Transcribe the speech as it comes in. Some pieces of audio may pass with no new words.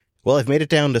Well, I've made it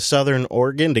down to Southern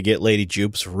Oregon to get Lady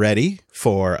Jupes ready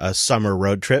for a summer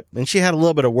road trip. And she had a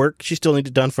little bit of work she still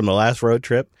needed done from the last road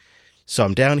trip. So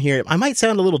I'm down here. I might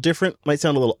sound a little different, might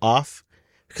sound a little off,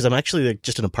 because I'm actually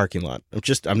just in a parking lot.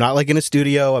 I'm not like in a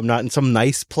studio. I'm not in some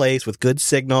nice place with good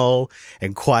signal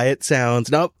and quiet sounds.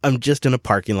 Nope, I'm just in a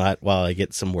parking lot while I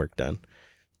get some work done.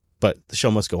 But the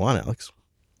show must go on, Alex.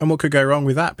 And what could go wrong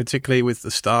with that, particularly with the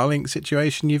Starlink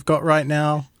situation you've got right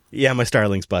now? Yeah, my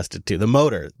Starlink's busted too. The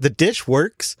motor, the dish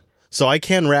works, so I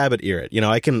can rabbit ear it.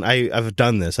 I've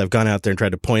done this. I've gone out there and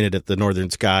tried to point it at the northern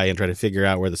sky and try to figure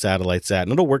out where the satellite's at,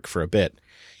 and it'll work for a bit.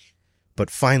 But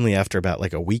finally, after about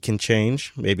like a week and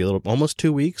change, maybe almost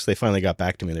 2 weeks, they finally got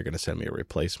back to me. They're going to send me a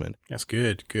replacement. That's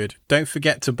good. Don't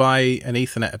forget to buy an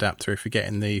Ethernet adapter if you're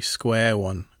getting the square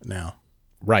one now.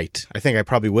 Right. I think I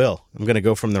probably will. I'm going to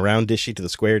go from the round dishy to the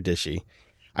square dishy.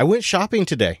 I went shopping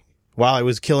today while I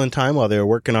was killing time while they were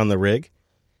working on the rig.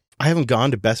 I haven't gone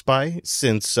to Best Buy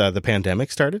since the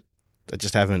pandemic started. I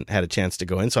just haven't had a chance to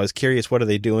go in. So I was curious, what are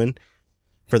they doing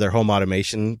for their home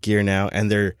automation gear now? And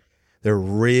they're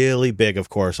really big, of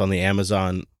course, on the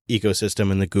Amazon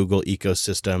ecosystem and the Google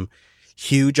ecosystem.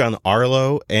 Huge on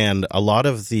Arlo and a lot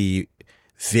of the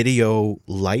video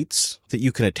lights that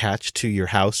you can attach to your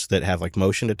house that have like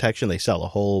motion detection. They sell a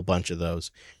whole bunch of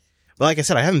those. But like I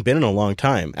said, I haven't been in a long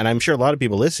time, and I'm sure a lot of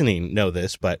people listening know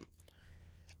this, but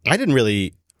I didn't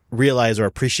really realize or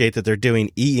appreciate that they're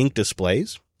doing e-ink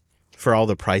displays for all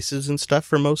the prices and stuff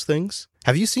for most things.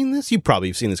 Have you seen this? You probably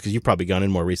have seen this because you've probably gone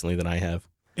in more recently than I have.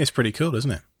 It's pretty cool,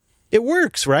 isn't it? It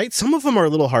works, right? Some of them are a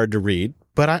little hard to read,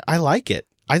 but I like it.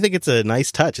 I think it's a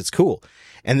nice touch. It's cool.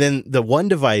 And then the one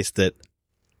device that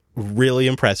really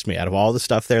impressed me out of all the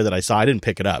stuff there that I saw, I didn't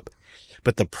pick it up,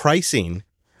 but the pricing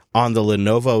on the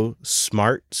Lenovo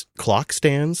smart clock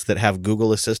stands that have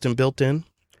Google Assistant built in,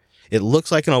 it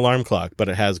looks like an alarm clock, but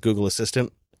it has Google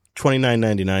Assistant,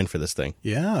 $29.99 for this thing.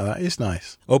 Yeah, that is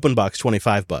nice. Open box,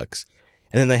 $25.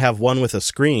 And then they have one with a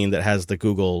screen that has the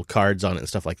Google cards on it and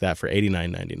stuff like that for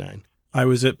 $89.99. I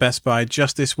was at Best Buy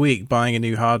just this week buying a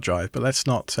new hard drive, but let's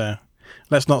not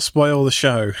spoil the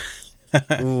show.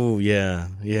 Ooh, yeah.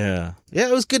 Yeah,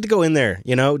 it was good to go in there,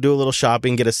 do a little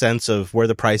shopping, get a sense of where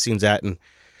the pricing's at. And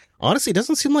honestly, it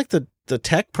doesn't seem like the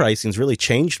tech pricing's really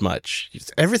changed much.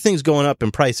 Everything's going up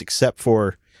in price except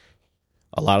for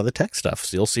a lot of the tech stuff.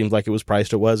 Still seems like it was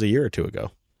priced it was a year or two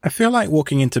ago. I feel like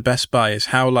walking into Best Buy is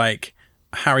how like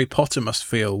Harry Potter must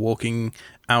feel walking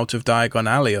out of Diagon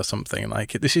Alley or something.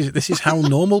 Like this is how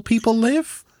normal people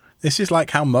live. This is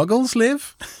like how Muggles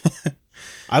live.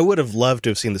 I would have loved to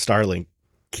have seen the Starlink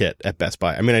kit at Best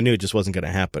Buy. I mean, I knew it just wasn't going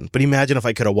to happen. But imagine if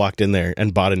I could have walked in there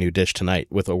and bought a new dish tonight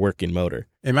with a working motor.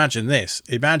 Imagine this.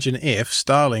 Imagine if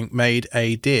Starlink made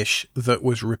a dish that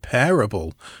was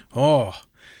repairable. Oh.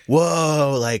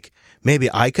 Whoa, like maybe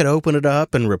I could open it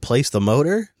up and replace the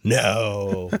motor?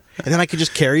 No. And then I could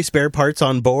just carry spare parts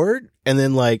on board and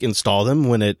then like install them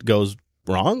when it goes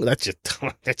wrong?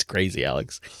 That's crazy,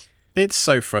 Alex. It's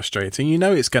so frustrating.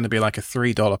 It's going to be like a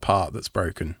 $3 part that's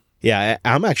broken. Yeah,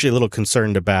 I'm actually a little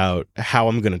concerned about how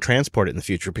I'm going to transport it in the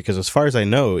future because as far as I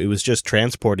know, it was just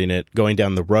transporting it, going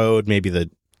down the road, maybe a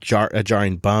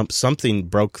jarring bump, something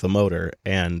broke the motor.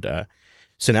 And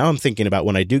so now I'm thinking about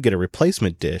when I do get a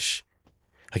replacement dish,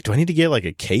 like, do I need to get like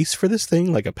a case for this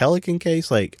thing, like a Pelican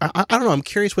case? Like, I don't know. I'm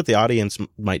curious what the audience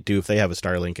might do if they have a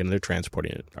Starlink and they're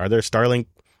transporting it. Are there Starlink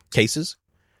cases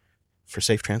for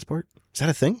safe transport? Is that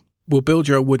a thing? We'll build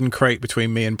you a wooden crate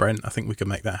between me and Brent. I think we can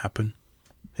make that happen.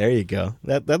 There you go.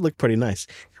 That looked pretty nice.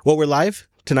 Well, we're live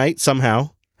tonight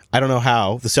somehow. I don't know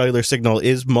how. The cellular signal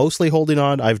is mostly holding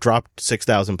on. I've dropped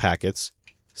 6,000 packets,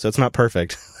 so it's not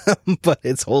perfect, but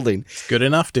it's holding. Good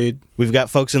enough, dude. We've got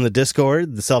folks in the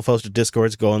Discord. The self-hosted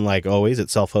Discord's going like always at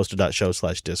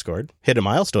selfhosted.show/Discord. Hit a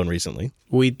milestone recently.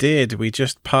 We did. We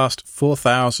just passed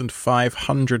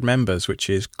 4,500 members, which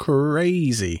is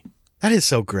crazy. That is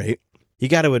so great. You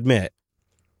got to admit,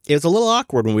 it was a little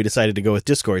awkward when we decided to go with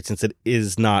Discord since it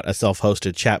is not a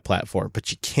self-hosted chat platform, but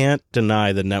you can't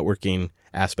deny the networking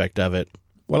aspect of it.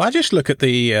 Well, I just look at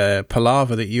the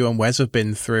palaver that you and Wes have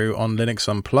been through on Linux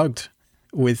Unplugged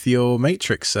with your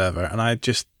Matrix server, and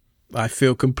I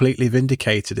feel completely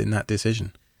vindicated in that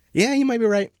decision. Yeah, you might be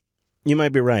right.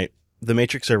 The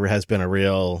Matrix server has been a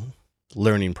real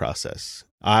learning process.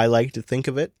 I like to think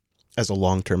of it as a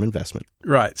long-term investment.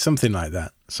 Right, something like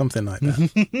that.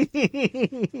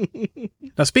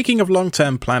 Now, speaking of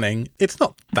long-term planning, it's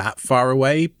not that far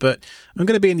away, but I'm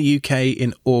going to be in the UK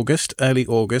in August, early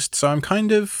August, so I'm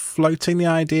kind of floating the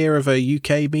idea of a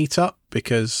UK meetup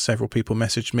because several people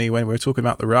messaged me when we were talking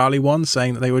about the Raleigh one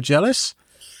saying that they were jealous.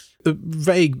 The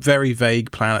very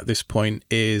vague plan at this point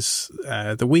is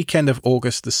the weekend of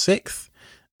August the 6th,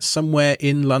 somewhere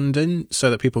in London, so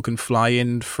that people can fly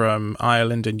in from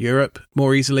Ireland and Europe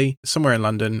more easily. Somewhere in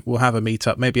London, we'll have a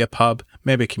meetup, maybe a pub,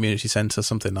 maybe a community centre,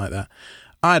 something like that.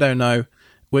 I don't know.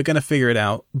 We're going to figure it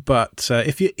out. But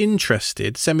if you're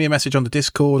interested, send me a message on the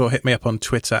Discord or hit me up on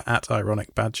Twitter at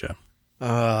IronicBadger.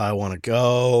 I want to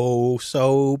go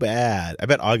so bad. I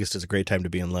bet August is a great time to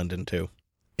be in London, too.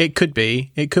 It could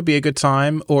be. It could be a good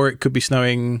time, or it could be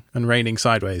snowing and raining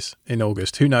sideways in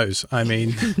August. Who knows? I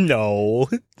mean... No.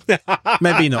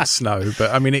 Maybe not snow,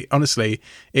 but I mean, honestly,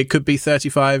 it could be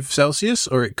 35 Celsius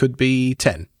or it could be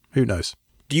 10. Who knows?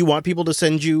 Do you want people to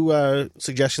send you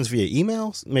suggestions via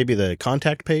email? Maybe the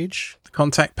contact page? The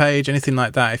contact page, anything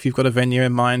like that, if you've got a venue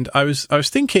in mind. I was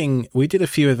thinking, we did a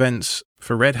few events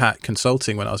for Red Hat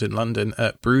Consulting when I was in London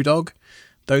at Brewdog.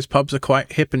 Those pubs are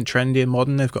quite hip and trendy and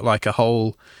modern. They've got like a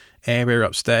whole area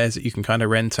upstairs that you can kind of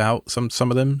rent out, some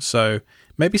of them. So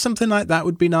maybe something like that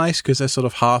would be nice because they're sort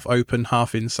of half open,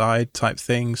 half inside type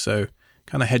thing. So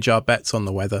kind of hedge our bets on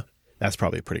the weather. That's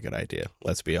probably a pretty good idea.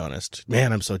 Let's be honest.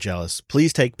 Man, I'm so jealous.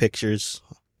 Please take pictures.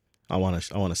 I want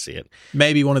to see it.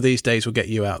 Maybe one of these days we'll get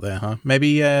you out there, huh?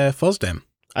 Maybe FOSDEM.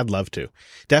 I'd love to.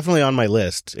 Definitely on my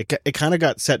list. It kind of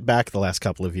got set back the last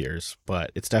couple of years,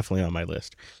 but it's definitely on my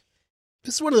list.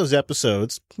 This is one of those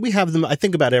episodes. We have them, I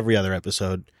think, about every other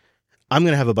episode. I'm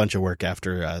going to have a bunch of work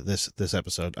after this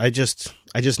episode. I just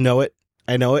know it.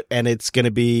 I know it, and it's going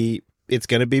to be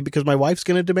because my wife's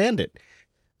going to demand it.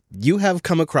 You have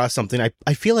come across something.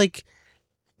 I feel like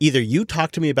either you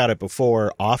talked to me about it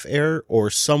before off air or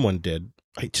someone did.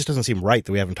 It just doesn't seem right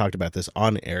that we haven't talked about this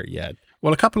on air yet.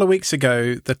 Well, a couple of weeks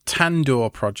ago, the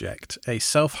Tandoor project, a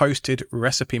self-hosted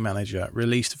recipe manager,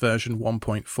 released version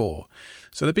 1.4.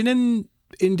 So they've been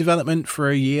in development for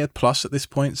a year plus at this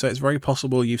point, so it's very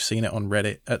possible you've seen it on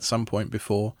Reddit at some point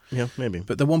before. Yeah, maybe.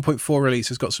 But the 1.4 release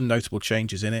has got some notable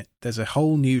changes in it. There's a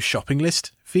whole new shopping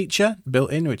list feature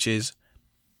built in, which is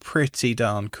pretty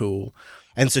darn cool.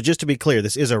 And so just to be clear,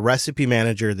 this is a recipe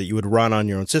manager that you would run on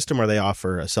your own system, or they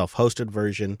offer a self-hosted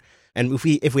version. And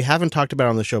if we haven't talked about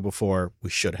it on the show before, we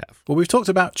should have. Well, we've talked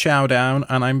about Chowdown,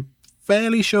 and I'm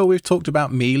fairly sure we've talked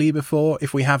about Mealy before.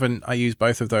 If we haven't, I use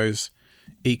both of those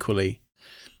equally.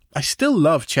 I still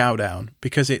love Chowdown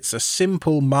because it's a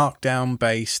simple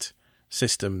markdown-based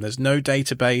system. There's no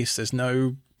database, there's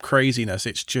no craziness.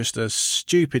 It's just a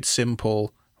stupid,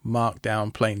 simple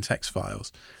markdown plain text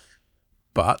files.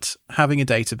 But having a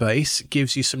database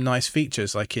gives you some nice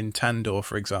features, like in Tandoor,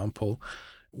 for example.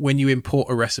 When you import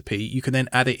a recipe, you can then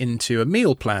add it into a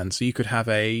meal plan. So you could have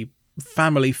a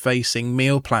family-facing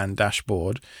meal plan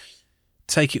dashboard.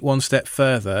 Take it one step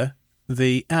further,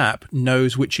 the app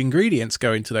knows which ingredients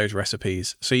go into those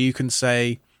recipes. So you can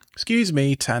say, "Excuse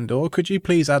me, Tandoor, could you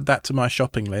please add that to my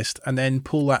shopping list?" And then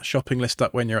pull that shopping list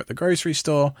up when you're at the grocery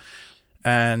store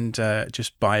and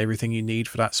just buy everything you need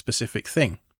for that specific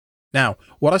thing. Now,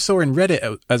 what I saw in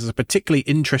Reddit as a particularly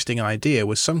interesting idea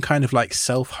was some kind of like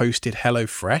self-hosted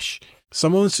HelloFresh.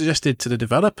 Someone suggested to the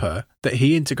developer that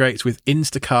he integrates with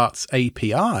Instacart's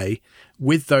API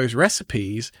with those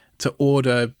recipes to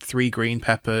order 3 green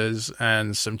peppers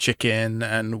and some chicken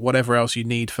and whatever else you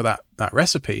need for that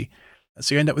recipe.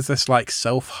 So you end up with this like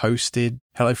self-hosted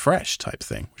HelloFresh type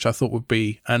thing, which I thought would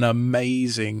be an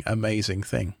amazing, amazing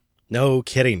thing. No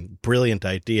kidding. Brilliant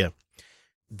idea.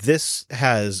 This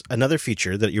has another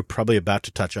feature that you're probably about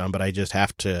to touch on, but I just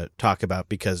have to talk about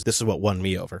because this is what won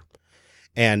me over.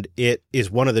 And it is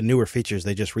one of the newer features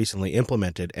they just recently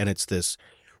implemented, and it's this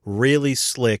really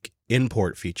slick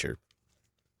import feature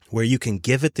where you can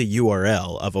give it the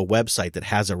URL of a website that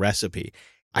has a recipe.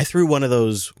 I threw one of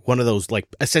those like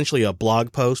essentially a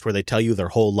blog post where they tell you their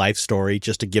whole life story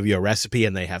just to give you a recipe,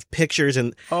 and they have pictures.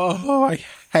 And oh, I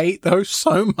hate those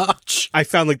so much. I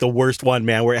found like the worst one,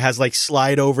 man, where it has like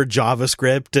slide over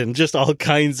JavaScript and just all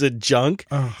kinds of junk.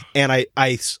 Oh. And I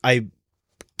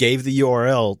gave the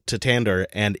URL to Tandoor,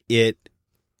 and it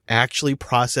actually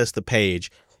processed the page.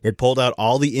 It pulled out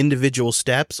all the individual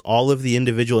steps, all of the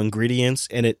individual ingredients,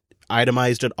 and it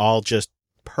itemized it all just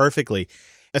perfectly.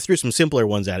 I threw some simpler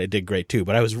ones at it. It did great too,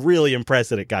 but I was really impressed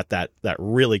that it got that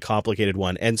really complicated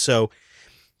one. And so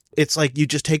it's like you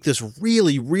just take this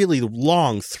really, really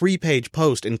long 3-page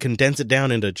post and condense it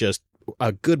down into just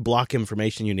a good block of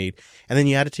information you need, and then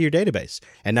you add it to your database.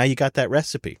 And now you got that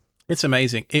recipe. It's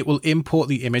amazing. It will import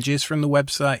the images from the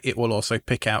website. It will also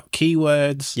pick out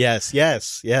keywords. Yes.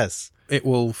 It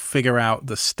will figure out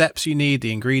the steps you need,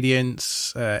 the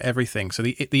ingredients, everything. So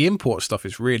the import stuff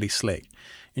is really slick.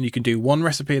 And you can do one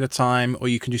recipe at a time, or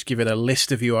you can just give it a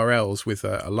list of URLs with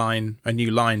a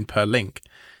new line per link.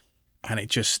 and it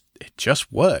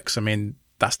just works. I mean,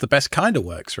 that's the best kind of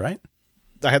works, right?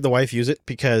 I had the wife use it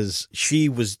because she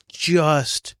was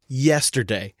just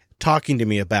yesterday talking to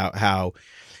me about how,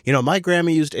 my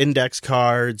grandma used index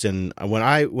cards, and when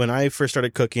I first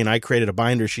started cooking, I created a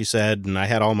binder, she said, and I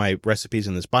had all my recipes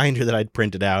in this binder that I'd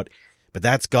printed out, but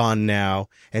that's gone now,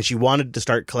 and she wanted to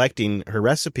start collecting her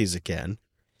recipes again.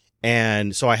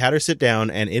 And so I had her sit down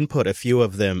and input a few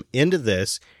of them into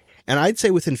this, and I'd say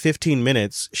within 15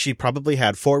 minutes, she probably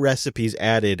had 4 recipes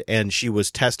added, and she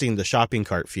was testing the shopping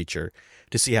cart feature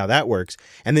to see how that works.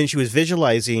 And then she was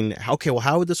visualizing, okay, well,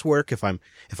 how would this work if I'm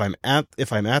at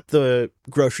the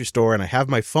grocery store and I have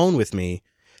my phone with me?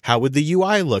 How would the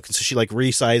UI look? And so she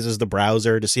resizes the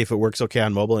browser to see if it works okay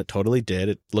on mobile. It totally did.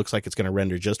 It looks like it's going to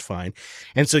render just fine.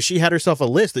 And so she had herself a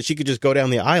list that she could just go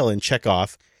down the aisle and check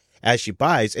off as she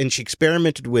buys. And she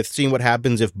experimented with seeing what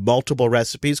happens if multiple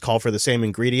recipes call for the same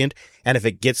ingredient and if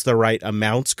it gets the right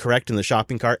amounts correct in the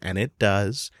shopping cart. And it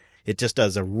does. It just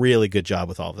does a really good job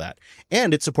with all of that.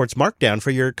 And it supports Markdown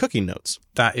for your cooking notes.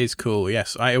 That is cool,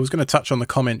 yes. I was going to touch on the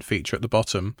comment feature at the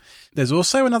bottom. There's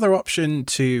also another option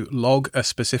to log a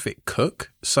specific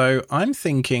cook. So I'm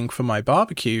thinking for my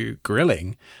barbecue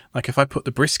grilling, if I put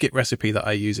the brisket recipe that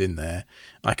I use in there,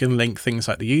 I can link things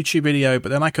like the YouTube video, but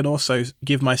then I can also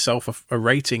give myself a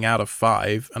rating out of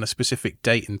 5 and a specific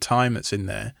date and time that's in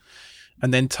there,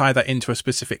 and then tie that into a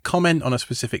specific comment on a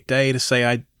specific day to say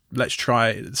I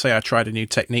tried a new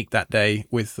technique that day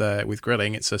with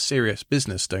grilling. It's a serious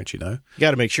business, don't you know? You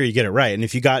got to make sure you get it right. And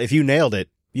if you nailed it,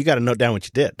 you got to note down what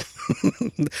you did.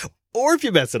 Or if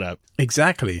you mess it up.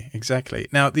 Exactly.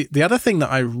 Now, the other thing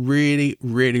that I really,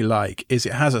 really like is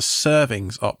it has a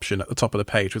servings option at the top of the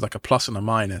page with a plus and a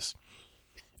minus.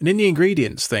 And in the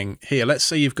ingredients thing here, let's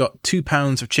say you've got 2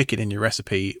 pounds of chicken in your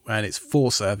recipe and it's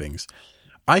 4 servings.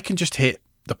 I can just hit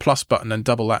the plus button and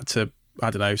double that to, I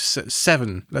don't know,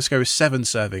 7. Let's go with 7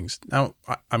 servings. Now,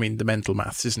 I mean, the mental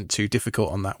maths isn't too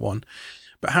difficult on that one.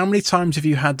 But how many times have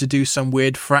you had to do some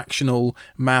weird fractional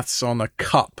maths on a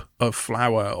cup of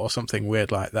flour or something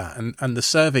weird like that? And the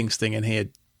servings thing in here,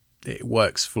 it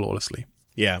works flawlessly.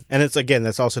 Yeah. And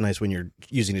that's also nice when you're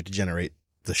using it to generate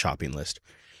the shopping list.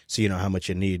 So you know how much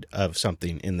you need of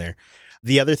something in there.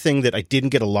 The other thing that I didn't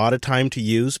get a lot of time to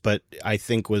use, but I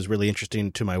think was really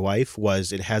interesting to my wife,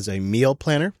 was it has a meal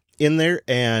planner in there,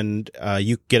 and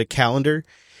you get a calendar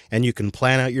and you can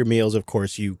plan out your meals. Of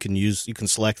course, you can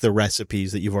select the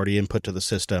recipes that you've already input to the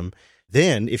system.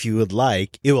 Then, if you would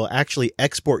like, it will actually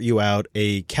export you out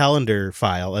a calendar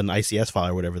file, an ICS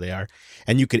file or whatever they are,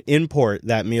 and you can import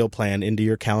that meal plan into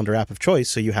your calendar app of choice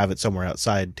so you have it somewhere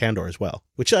outside Tandor as well,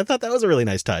 which I thought that was a really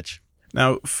nice touch.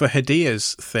 Now, for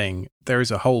Hadia's thing, there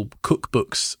is a whole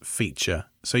cookbooks feature.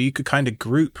 So you could kind of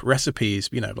group recipes,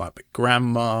 like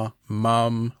grandma,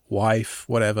 mum, wife,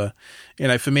 whatever.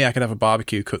 For me, I could have a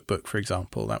barbecue cookbook, for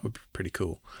example. That would be pretty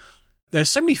cool. There's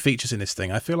so many features in this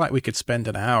thing. I feel like we could spend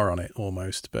an hour on it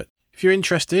almost. But if you're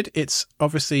interested, it's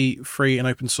obviously free and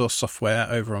open source software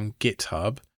over on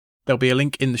GitHub. There'll be a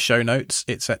link in the show notes.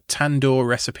 It's at Tandor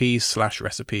recipes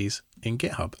in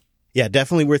GitHub. Yeah,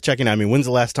 definitely worth checking out. I mean, when's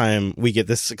the last time we get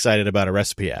this excited about a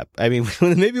recipe app? I mean,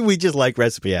 maybe we just like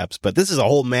recipe apps, but this is a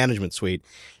whole management suite.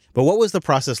 But what was the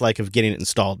process like of getting it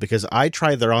installed? Because I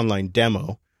tried their online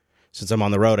demo. Since I'm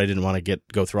on the road, I didn't want to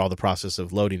go through all the process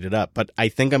of loading it up. But I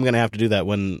think I'm going to have to do that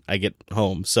when I get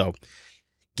home. So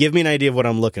give me an idea of what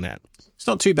I'm looking at. It's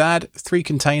not too bad. 3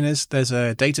 containers. There's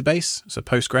a database, so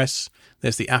Postgres.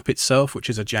 There's the app itself, which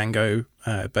is a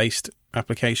Django-based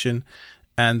application.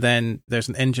 And then there's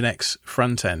an Nginx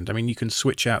front end. I mean, you can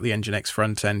switch out the Nginx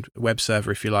front end web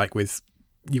server if you like with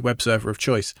your web server of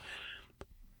choice.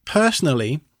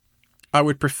 Personally, I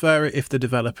would prefer it if the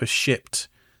developer shipped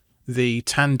the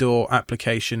Tandor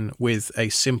application with a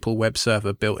simple web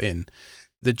server built in.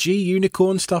 The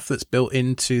G-Unicorn stuff that's built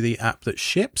into the app that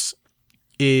ships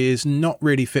is not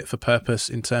really fit for purpose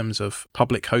in terms of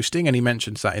public hosting, and he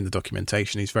mentions that in the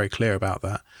documentation. He's very clear about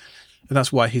that. And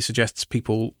that's why he suggests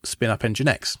people spin up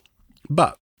Nginx.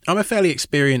 But I'm a fairly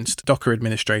experienced Docker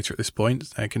administrator at this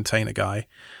point, a container guy.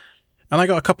 And I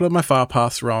got a couple of my file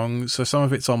paths wrong, so some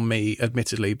of it's on me,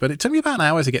 admittedly. But it took me about an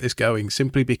hour to get this going,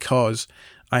 simply because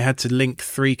I had to link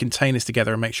 3 containers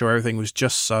together and make sure everything was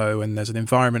just so, and there's an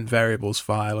environment variables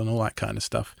file and all that kind of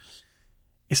stuff.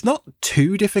 It's not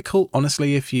too difficult,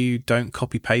 honestly, if you don't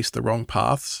copy-paste the wrong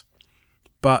paths.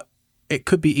 But it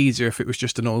could be easier if it was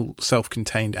just an all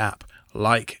self-contained app,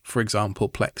 like, for example,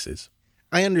 Plex is.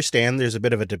 I understand there's a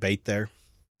bit of a debate there.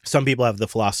 Some people have the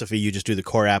philosophy you just do the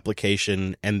core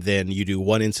application and then you do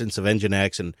one instance of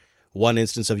Nginx and one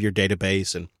instance of your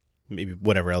database. And maybe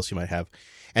whatever else you might have,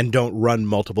 and don't run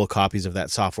multiple copies of that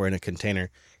software in a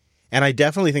container. And I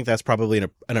definitely think that's probably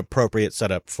an appropriate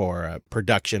setup for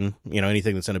production.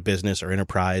 Anything that's in a business or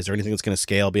enterprise or anything that's going to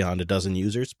scale beyond a dozen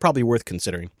users, probably worth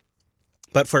considering.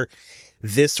 But for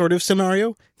this sort of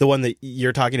scenario, the one that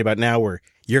you're talking about now, where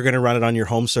you're going to run it on your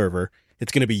home server,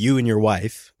 it's going to be you and your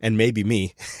wife and maybe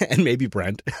me and maybe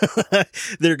Brent.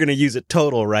 They're going to use it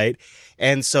total, right?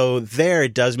 And so there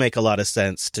it does make a lot of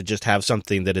sense to just have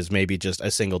something that is maybe just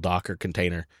a single Docker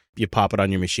container. You pop it on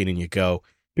your machine and you go.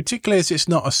 Particularly as it's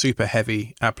not a super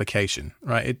heavy application,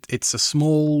 right? It's a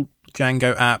small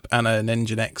Django app and an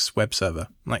Nginx web server.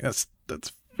 Like that's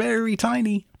very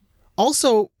tiny.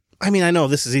 Also, I mean, I know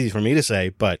this is easy for me to say,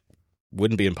 but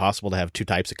wouldn't be impossible to have two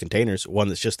types of containers. One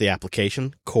that's just the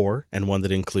application core and one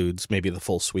that includes maybe the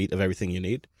full suite of everything you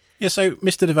need. Yeah, so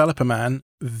Mr. Developer Man,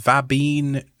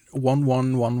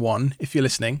 Vabine1111, if you're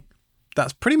listening,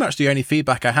 that's pretty much the only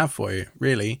feedback I have for you,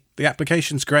 really. The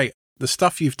application's great. The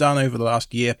stuff you've done over the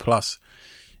last year plus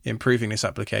improving this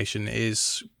application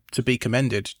is to be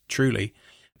commended, truly.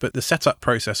 But the setup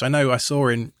process, I know I saw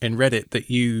in Reddit that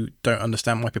you don't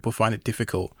understand why people find it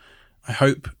difficult. I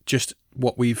hope just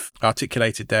what we've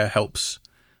articulated there helps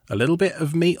a little bit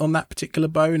of meat on that particular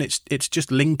bone. It's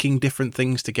just linking different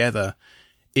things together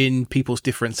in people's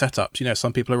different setups.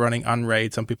 Some people are running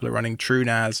Unraid, some people are running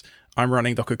TrueNAS. I'm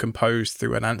running Docker Compose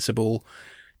through an Ansible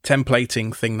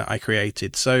templating thing that I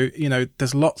created. So,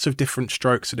 there's lots of different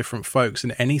strokes for different folks,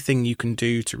 and anything you can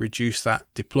do to reduce that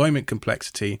deployment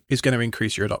complexity is going to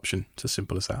increase your adoption. It's as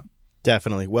simple as that.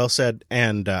 Definitely. Well said.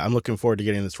 And I'm looking forward to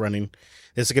getting this running.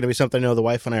 This is going to be something I know the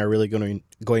wife and I are really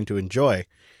going to enjoy.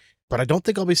 But I don't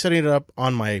think I'll be setting it up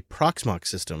on my Proxmox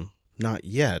system. Not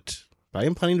yet. But I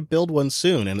am planning to build one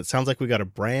soon, and it sounds like we got a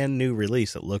brand new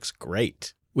release that looks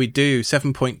great. We do,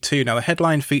 7.2. Now, the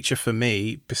headline feature for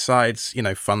me, besides,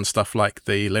 fun stuff like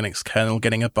the Linux kernel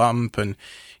getting a bump and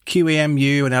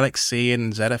QEMU and LXC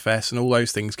and ZFS and all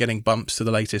those things getting bumps to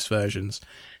the latest versions,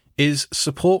 is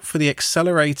support for the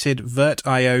accelerated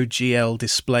VirtIO GL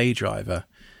display driver.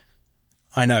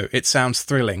 I know, it sounds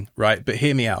thrilling, right? But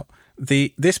hear me out.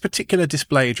 This particular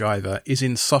display driver is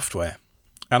in software.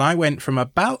 And I went from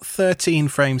about 13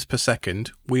 frames per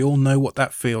second. We all know what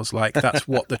that feels like. That's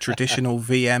what the traditional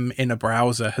VM in a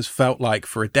browser has felt like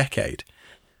for a decade.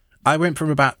 I went from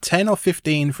about 10 or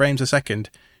 15 frames a second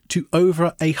to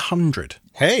over 100.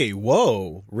 Hey,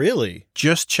 whoa, really?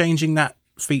 Just changing that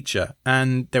feature.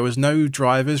 And there was no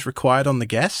drivers required on the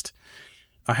guest.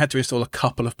 I had to install a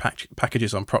couple of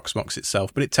packages on Proxmox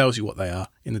itself, but it tells you what they are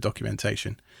in the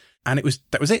documentation. And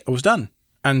that was it. I was done.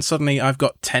 And suddenly I've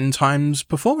got 10 times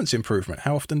performance improvement.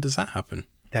 How often does that happen?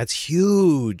 That's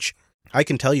huge. I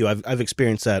can tell you, I've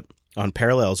experienced that on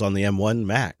Parallels on the M1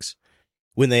 Max.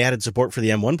 When they added support for the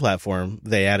M1 platform,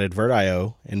 they added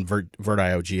VirtIO and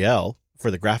VirtIO GL for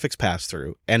the graphics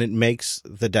pass-through, and it makes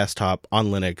the desktop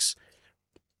on Linux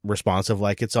responsive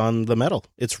like it's on the metal.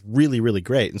 It's really, really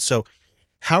great. And so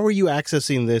how are you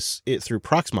accessing it through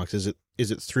Proxmox? Is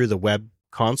it through the web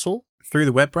console? Through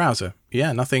the web browser.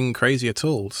 Yeah, nothing crazy at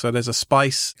all. So there's a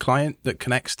Spice client that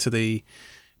connects to the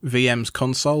VM's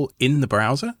console in the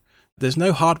browser. There's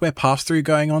no hardware pass-through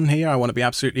going on here. I want to be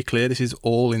absolutely clear. This is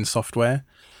all in software.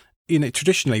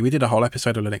 Traditionally, we did a whole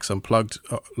episode of Linux Unplugged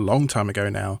a long time ago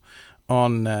now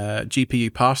on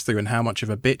GPU pass-through and how much of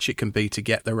a bitch it can be to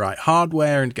get the right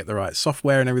hardware and get the right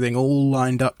software and everything all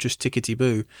lined up just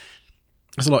tickety-boo.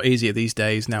 It's a lot easier these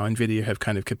days. Now NVIDIA have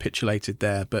kind of capitulated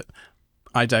there, but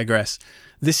I digress.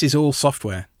 This is all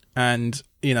software. And,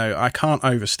 I can't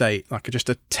overstate just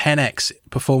a 10x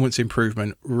performance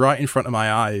improvement right in front of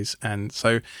my eyes. And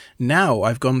so now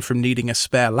I've gone from needing a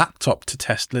spare laptop to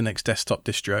test Linux desktop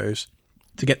distros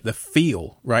to get the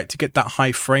feel, right? To get that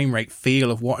high frame rate feel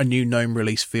of what a new GNOME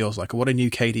release feels like, or what a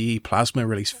new KDE Plasma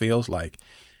release feels like.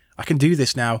 I can do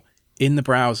this now in the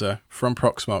browser from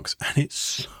Proxmox, and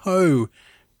it's so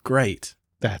great.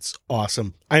 That's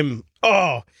awesome.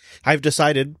 I've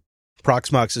decided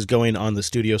Proxmox is going on the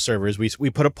studio servers.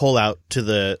 We put a poll out to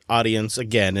the audience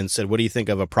again and said, what do you think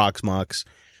of a Proxmox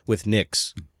with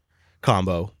Nix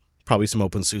combo? Probably some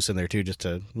OpenSUSE in there too, just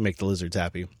to make the lizards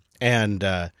happy. And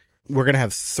we're going to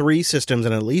have 3 systems,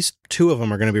 and at least 2 of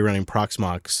them are going to be running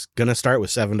Proxmox. Going to start with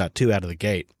 7.2 out of the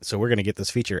gate. So we're going to get this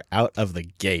feature out of the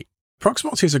gate.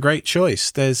 Proxmox is a great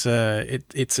choice. There's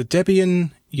it's a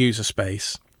Debian user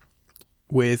space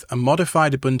with a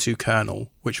modified Ubuntu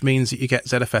kernel, which means that you get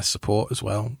ZFS support as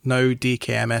well. No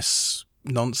DKMS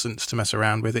nonsense to mess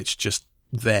around with. It's just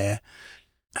there.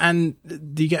 And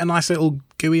you get a nice little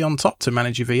GUI on top to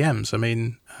manage your VMs. I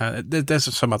mean,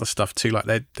 there's some other stuff too. Like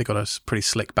they got a pretty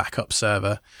slick backup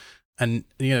server. And,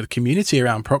 the community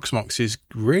around Proxmox is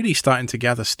really starting to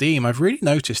gather steam. I've really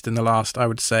noticed in the last, I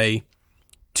would say,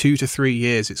 2 to 3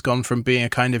 years, it's gone from being a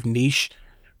kind of niche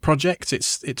project.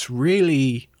 It's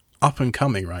really up and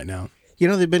coming right now.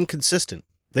 They've been consistent.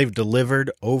 They've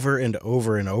delivered over and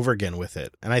over and over again with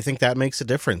it. And I think that makes a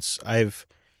difference. I've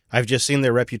just seen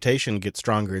their reputation get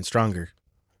stronger and stronger.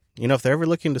 If they're ever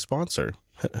looking to sponsor,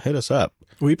 hit us up.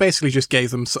 We basically just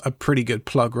gave them a pretty good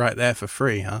plug right there for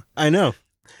free, huh? I know.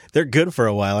 They're good for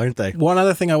a while, aren't they? One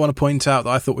other thing I want to point out that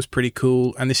I thought was pretty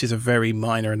cool, and this is a very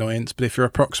minor annoyance, but if you're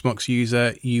a Proxmox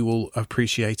user, you will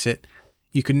appreciate it.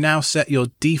 You can now set your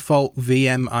default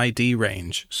VM ID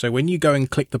range. So when you go and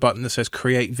click the button that says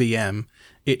Create VM,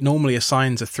 it normally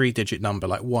assigns a 3-digit number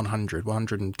like 100,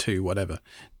 102, whatever.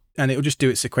 And it will just do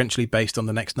it sequentially based on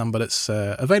the next number that's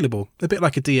available, a bit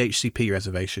like a DHCP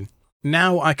reservation.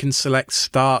 Now I can select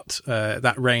start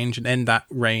that range and end that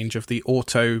range of the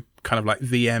auto kind of like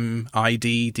VM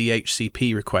ID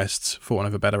DHCP requests, for want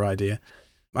of a better idea.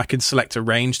 I can select a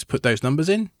range to put those numbers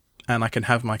in, and I can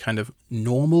have my kind of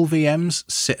normal VMs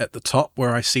sit at the top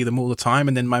where I see them all the time,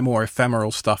 and then my more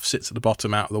ephemeral stuff sits at the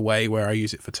bottom out of the way where I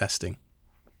use it for testing.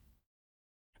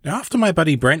 Now, after my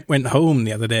buddy Brent went home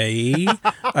the other day,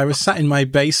 I was sat in my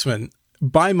basement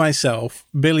by myself,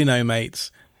 Billy no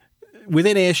mates,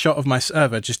 within earshot of my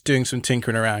server, just doing some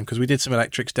tinkering around because we did some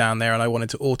electrics down there and I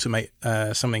wanted to automate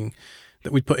something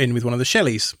that we'd put in with one of the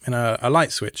Shellys in a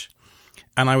light switch.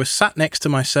 And I was sat next to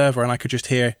my server and I could just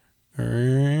hear...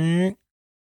 Oh,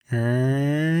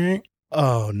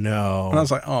 no. And I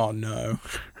was like, oh, no.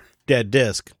 Dead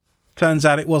disk. Turns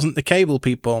out it wasn't the cable,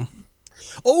 people.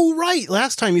 Oh, right.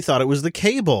 Last time you thought it was the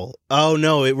cable. Oh,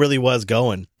 no, it really was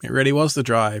going. It really was the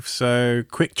drive. So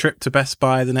quick trip to Best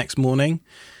Buy the next morning.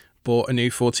 Bought a new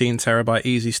 14 terabyte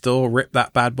Easy Store, ripped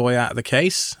that bad boy out of the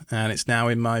case, and it's now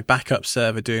in my backup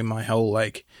server doing my whole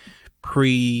like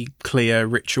pre-clear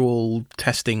ritual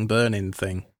testing burn-in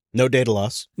thing. No data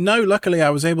loss? No, luckily I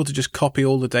was able to just copy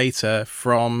all the data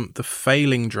from the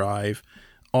failing drive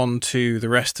onto the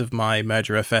rest of my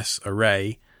MergerFS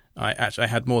array. I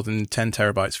had more than 10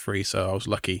 terabytes free, so I was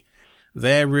lucky.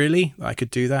 There, really, I could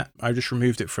do that. I just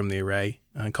removed it from the array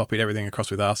and copied everything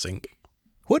across with rsync.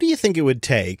 What do you think it would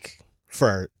take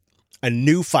for a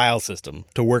new file system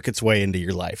to work its way into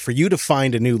your life, for you to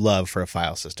find a new love for a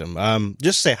file system?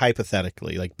 Just say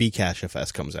hypothetically, like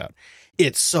Bcachefs comes out.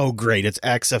 It's so great. It's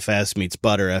XFS meets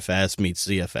ButterFS meets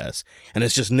ZFS, and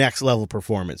it's just next level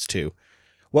performance too.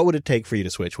 What would it take for you to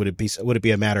switch? Would it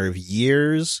be a matter of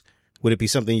years? Would it be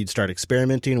something you'd start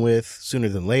experimenting with sooner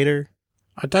than later?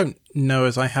 I don't know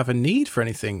as I have a need for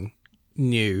anything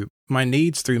new. My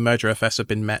needs through MergerFS have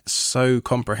been met so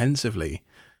comprehensively.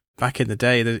 Back in the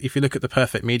day, if you look at the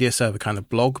Perfect Media Server kind of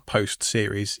blog post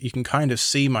series, you can kind of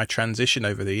see my transition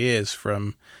over the years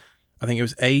from, I think it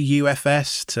was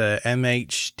AUFS to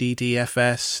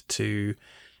MHDDFS to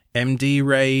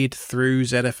MD-RAID through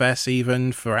ZFS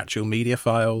even for actual media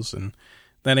files. And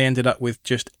then I ended up with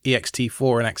just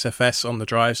ext4 and XFS on the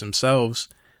drives themselves,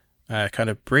 kind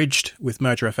of bridged with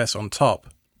MergerFS on top.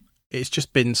 It's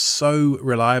just been so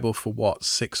reliable for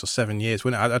 6 or 7 years.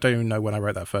 I don't even know when I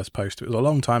wrote that first post. It was a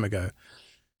long time ago.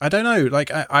 I don't know. Like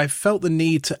I felt the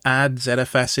need to add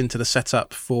ZFS into the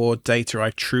setup for data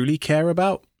I truly care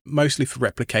about, mostly for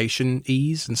replication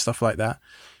ease and stuff like that.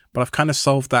 But I've kind of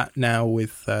solved that now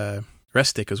with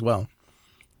Restic as well.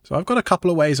 So I've got a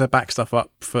couple of ways I back stuff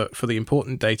up for the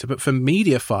important data, but for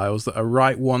media files that are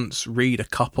write once, read a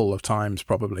couple of times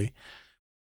probably,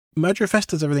 MergerFS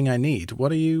does everything I need.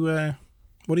 What are you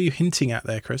hinting at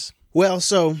there, Chris? Well,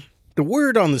 so the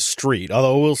word on the street,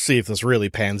 although we'll see if this really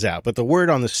pans out, but the word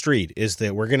on the street is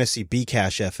that we're going to see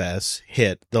Bcachefs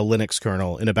hit the Linux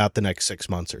kernel in about the next 6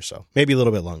 months or so, maybe a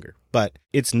little bit longer, but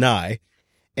it's nigh.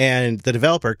 And the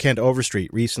developer, Kent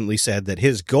Overstreet, recently said that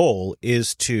his goal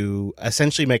is to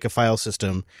essentially make a file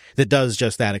system that does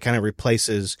just that. It kind of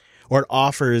replaces, or it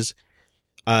offers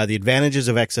the advantages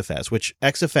of XFS, which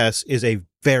XFS is a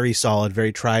very solid,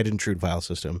 very tried and true file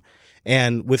system,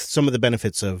 and with some of the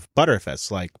benefits of ButterFS,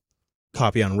 like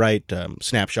copy on write,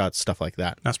 snapshots, stuff like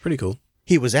that. That's pretty cool.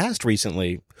 He was asked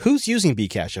recently, who's using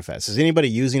Bcachefs? Is anybody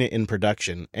using it in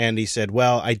production? And he said,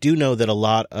 well, I do know that a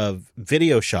lot of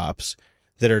video shops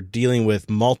that are dealing with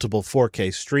multiple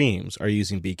 4K streams are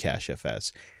using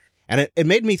Bcachefs. And it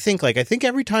made me think, like, I think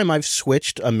every time I've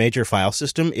switched a major file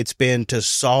system, it's been to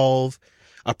solve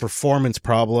a performance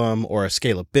problem or a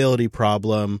scalability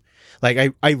problem.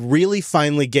 Like I really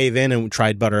finally gave in and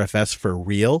tried ButterFS for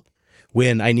real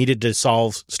when I needed to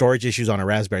solve storage issues on a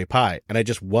Raspberry Pi, and I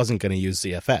just wasn't going to use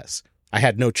ZFS. I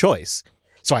had no choice.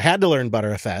 So I had to learn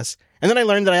ButterFS, and then I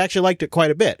learned that I actually liked it quite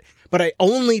a bit. but I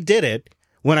only did it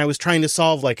when I was trying to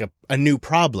solve like a new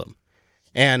problem.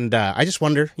 And I just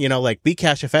wonder, like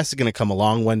Bcachefs is going to come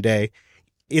along one day.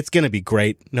 It's going to be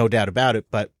great, no doubt about it.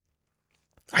 But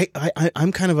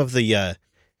I'm kind of the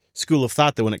school of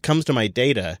thought that when it comes to my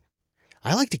data,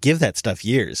 I like to give that stuff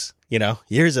years,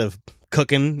 years of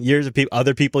cooking, years of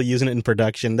other people using it in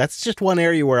production. That's just one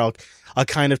area where I'll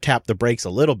kind of tap the brakes a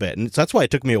little bit. And so that's why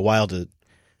it took me a while to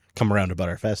come around to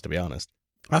Btrfs, to be honest.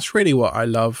 That's really what I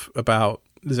love about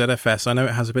ZFS. I know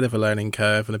it has a bit of a learning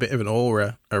curve and a bit of an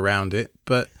aura around it,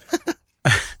 but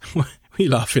what are you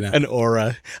laughing at? An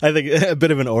aura. I think a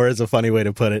bit of an aura is a funny way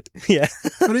to put it. Yeah.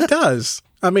 But it does.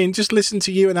 I mean, just listen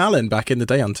to you and Alan back in the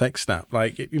day on TechSnap.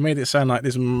 Like, you made it sound like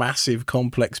this massive,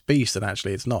 complex beast, and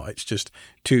actually it's not. It's just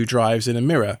 2 drives in a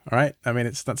mirror, all right? I mean,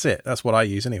 that's it. That's what I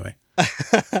use anyway.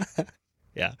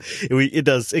 Yeah. It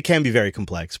does. It can be very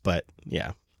complex, but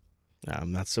yeah.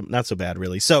 Not so bad,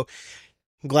 really. So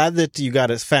I'm glad that you got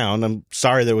it found. I'm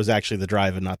sorry there was actually the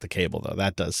drive and not the cable, though.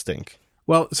 That does stink.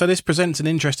 Well, so this presents an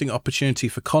interesting opportunity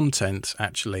for content,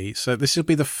 actually. So this will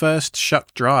be the first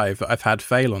shuck drive that I've had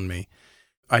fail on me.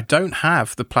 I don't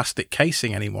have the plastic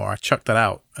casing anymore. I chucked that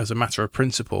out as a matter of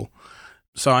principle.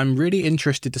 So I'm really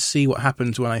interested to see what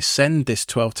happens when I send this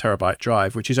 12 terabyte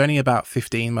drive, which is only about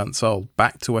 15 months old,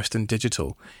 back to Western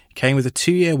Digital. It came with a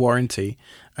 2-year warranty,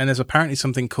 and there's apparently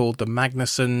something called the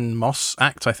Magnuson-Moss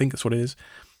Act, I think that's what it is.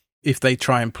 If they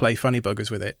try and play funny buggers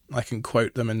with it, I can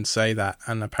quote them and say that,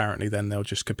 and apparently then they'll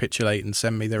just capitulate and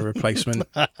send me their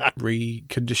replacement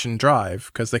reconditioned drive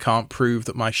because they can't prove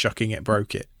that my shucking it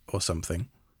broke it or something.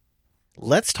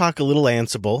 Let's talk a little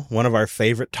Ansible, one of our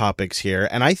favorite topics here,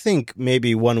 and I think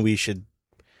maybe one we should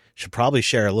probably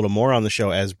share a little more on the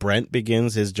show as Brent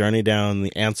begins his journey down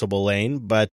the Ansible lane.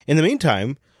 But in the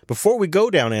meantime, before we go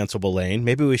down Ansible lane,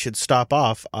 maybe we should stop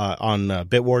off on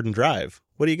Bitwarden Drive.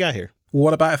 What do you got here?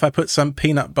 What about if I put some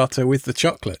peanut butter with the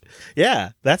chocolate? Yeah,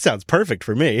 that sounds perfect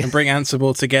for me. And bring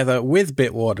Ansible together with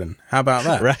Bitwarden. How about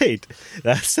that? Right.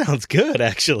 That sounds good,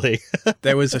 actually.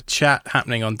 There was a chat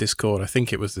happening on Discord, I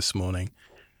think it was this morning,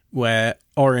 where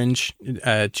Orange,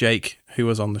 Jake, who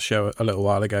was on the show a little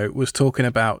while ago, was talking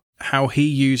about how he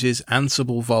uses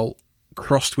Ansible Vault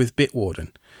crossed with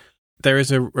Bitwarden. There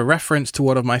is a reference to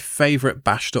one of my favorite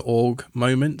bash.org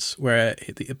moments where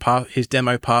his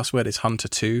demo password is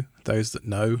Hunter2. Those that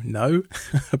know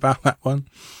about that one.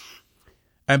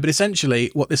 But essentially,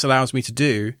 what this allows me to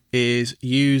do is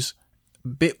use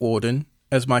Bitwarden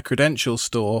as my credential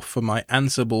store for my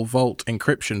Ansible Vault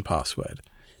encryption password.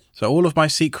 So all of my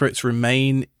secrets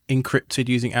remain encrypted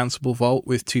using Ansible Vault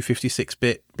with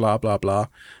 256-bit blah, blah, blah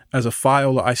as a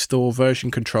file that I store version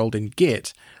controlled in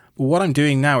Git. What I'm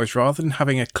doing now is rather than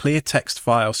having a clear text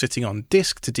file sitting on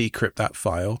disk to decrypt that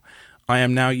file, I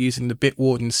am now using the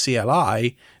Bitwarden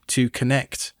CLI to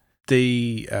connect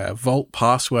the Vault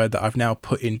password that I've now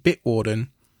put in Bitwarden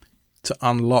to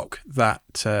unlock that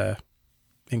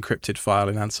encrypted file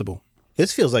in Ansible.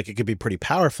 This feels like it could be pretty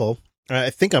powerful. I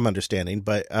think I'm understanding,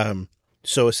 but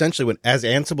so essentially as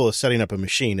Ansible is setting up a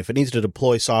machine, if it needs to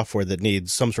deploy software that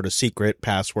needs some sort of secret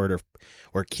password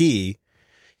or key,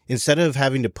 instead of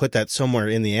having to put that somewhere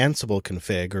in the Ansible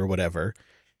config or whatever,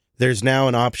 there's now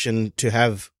an option to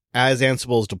have, as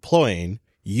Ansible is deploying,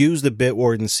 use the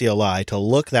Bitwarden CLI to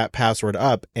look that password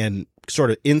up and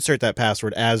sort of insert that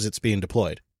password as it's being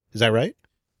deployed. Is that right?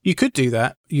 You could do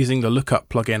that using the lookup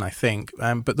plugin, I think.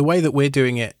 But the way that we're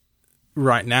doing it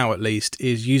right now, at least,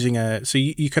 is using so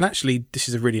you can actually, this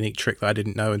is a really neat trick that I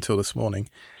didn't know until this morning.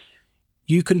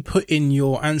 You can put in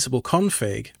your Ansible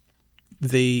config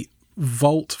the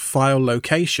Vault file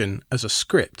location as a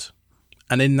script.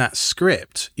 And in that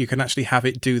script, you can actually have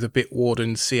it do the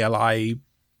Bitwarden CLI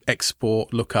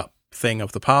export lookup thing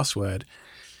of the password.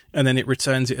 And then it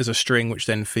returns it as a string, which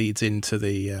then feeds into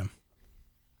the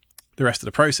rest of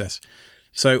the process.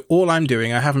 So all I'm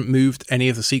doing, I haven't moved any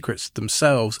of the secrets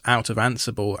themselves out of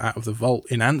Ansible, out of the Vault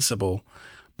in Ansible,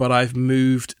 but I've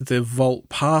moved the Vault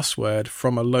password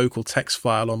from a local text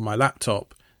file on my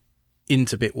laptop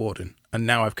into Bitwarden. And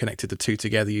now I've connected the two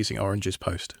together using Orange's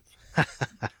post.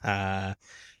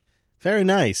 Very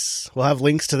nice. We'll have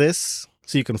links to this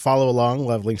so you can follow along.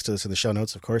 We'll have links to this in the show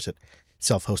notes, of course, at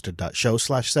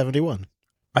selfhosted.show/71.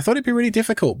 I thought it'd be really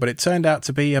difficult, but it turned out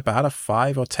to be about a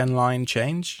 5 or 10 line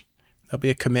change. There'll be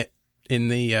a commit in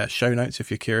the show notes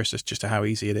if you're curious as just to how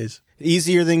easy it is.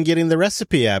 Easier than getting the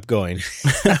recipe app going.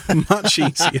 Much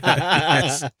easier,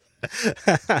 yes.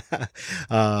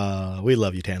 We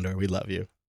love you, Tandor. We love you.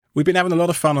 We've been having a lot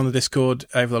of fun on the Discord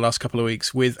over the last couple of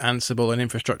weeks with Ansible and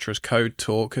Infrastructure as Code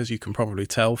talk, as you can probably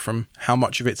tell from how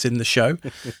much of it's in the show.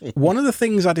 One of the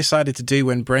things I decided to do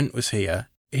when Brent was here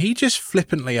he just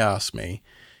flippantly asked me,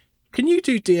 can you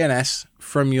do DNS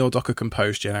from your Docker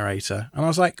Compose generator? And I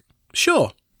was like,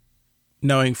 sure,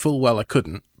 knowing full well I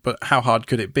couldn't, but how hard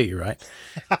could it be, right?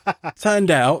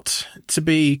 Turned out to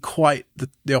be quite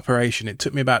the operation. It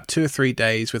took me about 2 or 3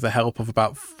 days with the help of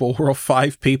about 4 or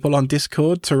 5 people on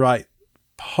Discord to write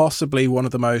possibly one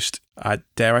of the most,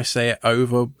 dare I say it,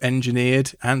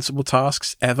 over-engineered Ansible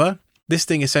tasks ever. This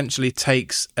thing essentially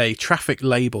takes a traffic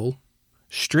label,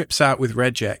 strips out with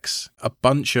regex a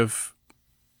bunch of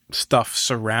stuff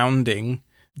surrounding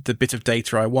the bit of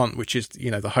data I want, which is,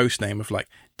 the host name of like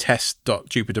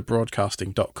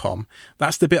test.jupiterbroadcasting.com.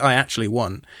 That's the bit I actually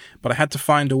want. But I had to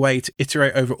find a way to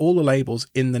iterate over all the labels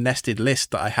in the nested list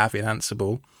that I have in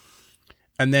Ansible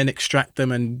and then extract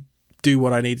them and do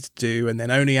what I needed to do, and then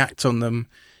only act on them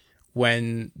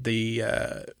when the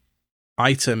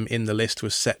item in the list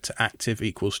was set to active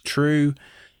equals true.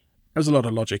 There's a lot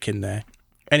of logic in there.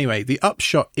 Anyway, the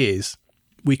upshot is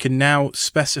we can now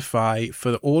specify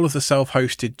for all of the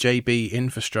self-hosted JB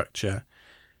infrastructure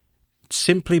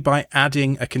simply by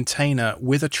adding a container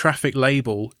with a traffic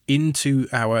label into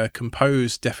our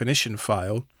Compose definition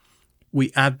file.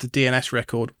 We add the DNS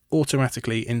record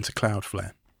automatically into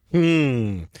Cloudflare.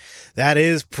 That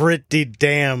is pretty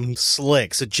damn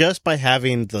slick. So just by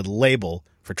having the label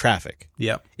for traffic,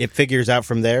 yep, it figures out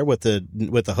from there what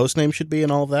the host name should be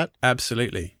and all of that?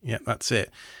 Absolutely. Yeah, that's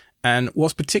it. And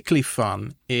what's particularly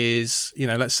fun is,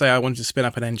 let's say I wanted to spin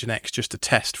up an Nginx just to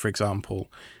test, for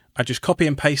example. I just copy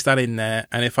and paste that in there.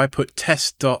 And if I put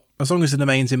test. As long as the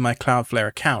domain's in my Cloudflare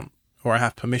account, or I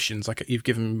have permissions, like you've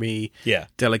given me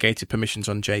delegated permissions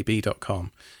on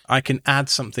jb.com, I can add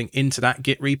something into that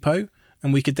Git repo.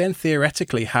 And we could then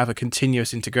theoretically have a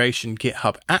continuous integration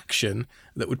GitHub action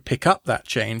that would pick up that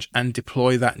change and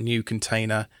deploy that new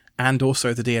container and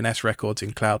also the DNS records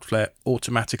in Cloudflare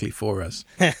automatically for us.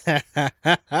 That's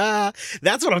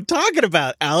what I'm talking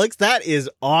about, Alex. That is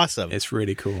awesome. It's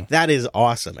really cool. That is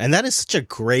awesome. And that is such a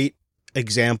great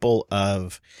example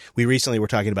of, we recently were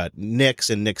talking about Nix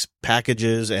and Nix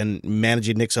packages and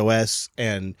managing Nix OS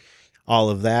and all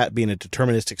of that being a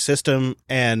deterministic system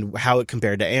and how it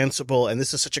compared to Ansible. And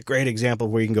this is such a great example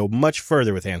where you can go much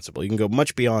further with Ansible. You can go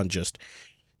much beyond just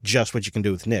what you can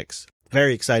do with Nix.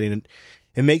 Very exciting.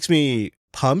 It makes me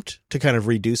pumped to kind of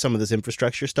redo some of this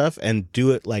infrastructure stuff and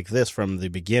do it like this from the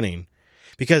beginning,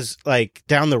 because like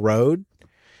down the road,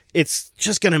 it's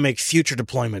just going to make future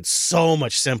deployments so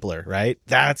much simpler, right?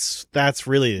 That's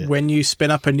really it. When you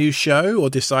spin up a new show or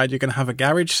decide you're going to have a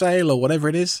garage sale or whatever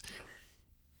it is,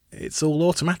 it's all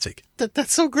automatic.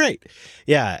 That's so great.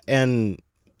 Yeah. And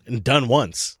done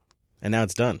once, and now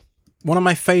it's done. One of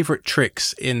my favorite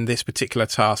tricks in this particular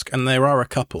task, and there are a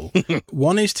couple,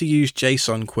 one is to use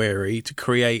JSON query to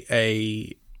create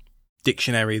a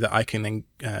dictionary that I can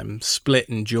split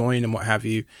and join and what have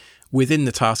you within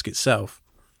the task itself.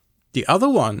 The other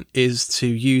one is to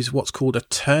use what's called a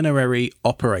ternary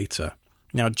operator.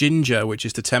 Now, Ginger, which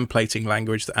is the templating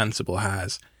language that Ansible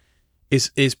has,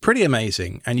 is pretty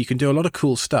amazing, and you can do a lot of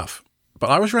cool stuff. But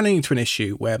I was running into an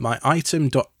issue where my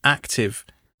item.active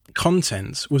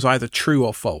contents was either true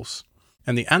or false,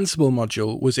 and the Ansible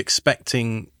module was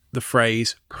expecting the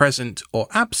phrase present or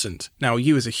absent. Now,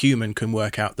 you as a human can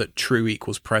work out that true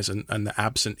equals present and that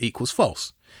absent equals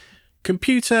false.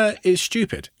 Computer is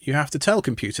stupid. You have to tell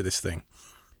computer this thing.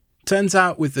 Turns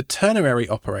out with the ternary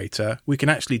operator, we can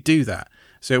actually do that.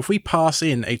 So if we pass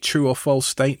in a true or false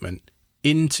statement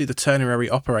into the ternary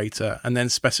operator and then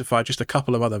specify just a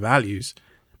couple of other values,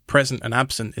 present and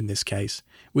absent in this case,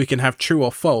 we can have true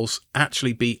or false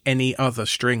actually be any other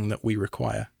string that we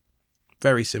require.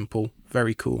 Very simple,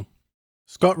 very cool.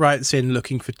 Scott writes in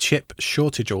looking for chip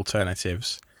shortage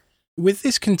alternatives. With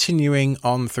this continuing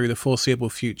on through the foreseeable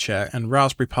future and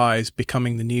Raspberry Pis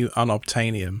becoming the new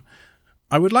unobtainium,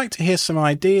 I would like to hear some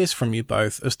ideas from you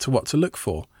both as to what to look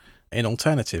for in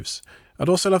alternatives. I'd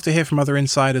also love to hear from other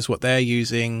insiders what they're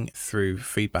using through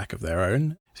feedback of their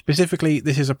own. Specifically,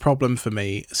 this is a problem for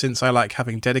me since I like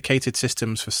having dedicated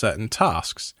systems for certain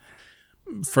tasks.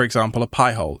 For example, a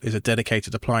Pi-hole is a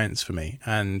dedicated appliance for me,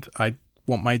 and I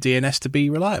want my DNS to be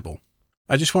reliable.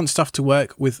 I just want stuff to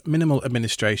work with minimal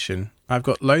administration. I've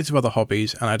got loads of other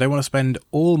hobbies, and I don't want to spend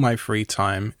all my free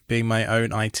time being my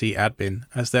own IT admin,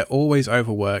 as they're always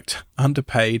overworked,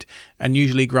 underpaid, and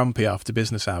usually grumpy after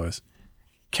business hours.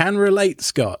 Can relate,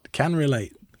 Scott. Can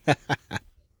relate.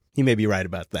 You may be right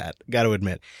about that. Got to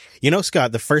admit. You know,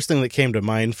 Scott, the first thing that came to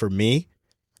mind for me,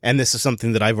 and this is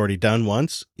something that I've already done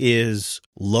once, is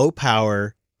low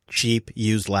power, cheap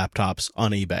used laptops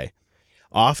on eBay.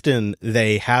 Often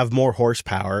they have more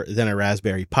horsepower than a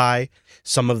Raspberry Pi.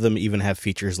 Some of them even have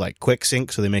features like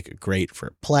QuickSync, so they make it great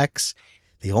for Plex.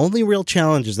 The only real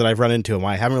challenges that I've run into, and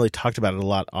why I haven't really talked about it a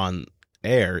lot on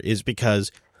air, is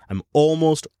because I'm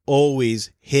almost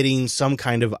always hitting some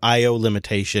kind of I/O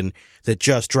limitation that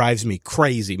just drives me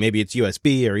crazy. Maybe it's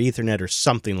USB or Ethernet or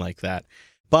something like that.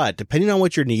 But depending on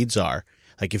what your needs are,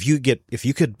 like if you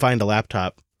could find a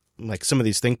laptop, like some of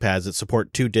these ThinkPads that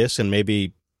support 2 disks and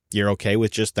maybe you're okay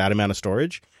with just that amount of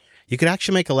storage, you could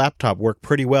actually make a laptop work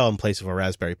pretty well in place of a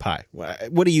Raspberry Pi.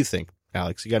 What do you think,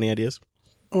 Alex? You got any ideas?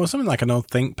 Well, something like an old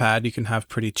ThinkPad you can have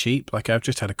pretty cheap. Like I've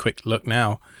just had a quick look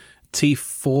now.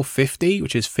 T450,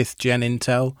 which is 5th gen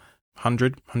Intel,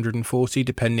 100, 140,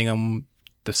 depending on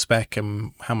the spec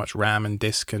and how much RAM and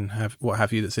disk and what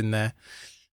have you that's in there.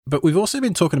 But we've also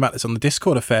been talking about this on the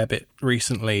Discord a fair bit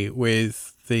recently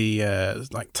with the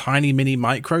like tiny mini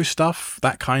micro stuff,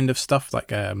 that kind of stuff,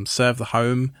 like Serve the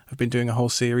Home. I've been doing a whole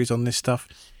series on this stuff.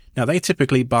 Now, they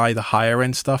typically buy the higher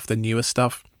end stuff, the newer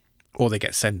stuff, or they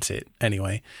get sent it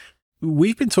anyway.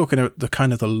 We've been talking about the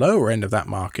kind of the lower end of that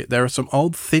market. There are some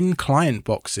old thin client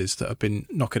boxes that have been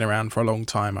knocking around for a long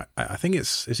time. I think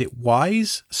is it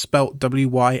Wyse, spelt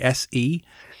W-Y-S-E?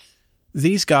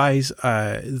 These guys,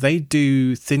 they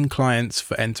do thin clients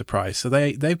for enterprise. So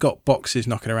they've got boxes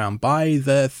knocking around by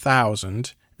the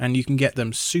 1,000, and you can get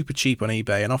them super cheap on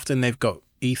eBay. And often they've got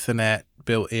Ethernet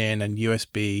built in and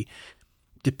USB.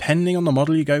 Depending on the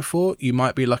model you go for, you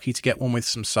might be lucky to get one with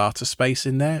some SATA space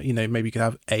in there. You know, maybe you could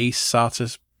have a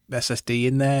SATA SSD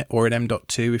in there or an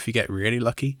M.2 if you get really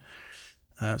lucky.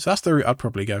 So that's the route I'd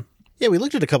probably go. Yeah, we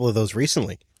looked at a couple of those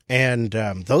recently, and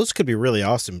those could be really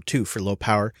awesome too for low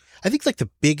power. I think like the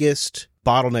biggest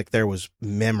bottleneck there was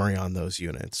memory on those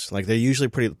units. Like they're usually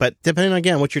pretty, but depending on,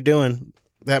 again, what you're doing,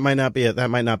 that might not be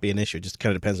an issue. It just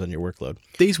kind of depends on your workload.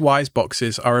 These Wyse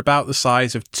boxes are about the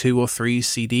size of 2 or 3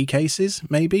 CD cases,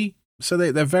 maybe. So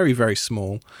they're very, very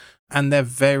small, and they're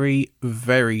very,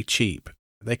 very cheap.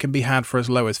 They can be had for as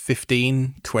low as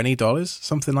 $15, $20,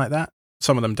 something like that.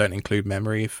 Some of them don't include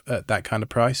memory at that kind of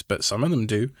price, but some of them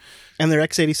do. And they're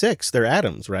x86. They're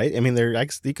Atoms, right? I mean,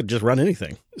 you could just run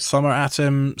anything. Some are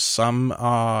Atom, some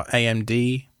are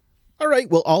AMD. All right.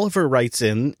 Well, Oliver writes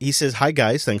in. He says, "Hi,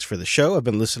 guys. Thanks for the show. I've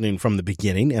been listening from the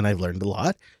beginning, and I've learned a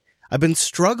lot. I've been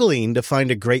struggling to find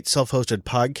a great self-hosted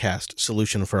podcast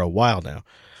solution for a while now.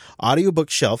 Audiobook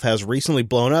Shelf has recently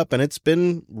blown up, and it's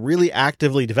been really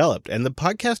actively developed. And the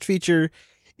podcast feature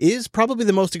is probably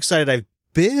the most excited I've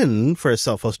been for a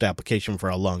self-hosted application for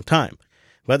a long time.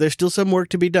 But there's still some work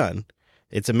to be done.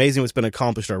 It's amazing what's been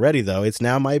accomplished already, though. It's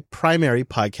now my primary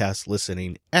podcast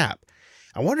listening app.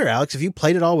 I wonder, Alex, have you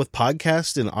played it all with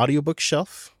podcast and Audiobook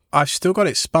Shelf? I've still got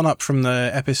it spun up from the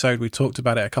episode we talked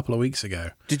about it a couple of weeks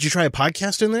ago. Did you try a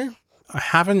podcast in there? I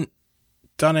haven't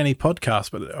done any podcasts,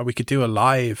 but we could do a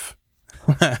live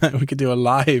we could do a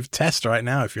live test right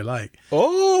now if you like.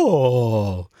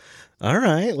 Oh, all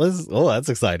right. That's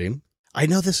exciting. I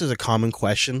know this is a common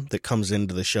question that comes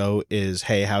into the show is,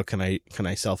 hey, how can I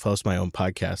self-host my own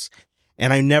podcast?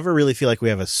 And I never really feel like we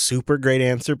have a super great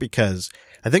answer, because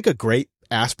I think a great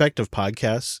aspect of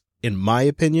podcasts, in my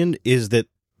opinion, is that,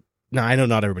 now I know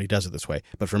not everybody does it this way,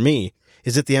 but for me,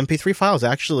 is that the MP3 file is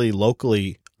actually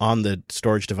locally on the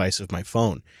storage device of my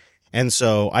phone. And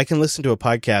so I can listen to a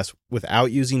podcast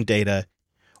without using data,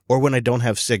 or when I don't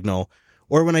have signal,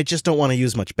 or when I just don't want to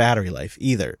use much battery life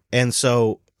either. And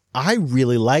so I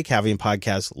really like having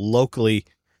podcasts locally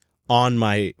on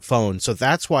my phone. So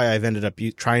that's why I've ended up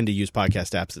trying to use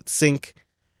podcast apps that sync,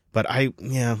 but I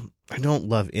don't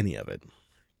love any of it.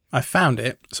 I found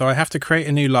it, so I have to create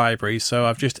a new library. So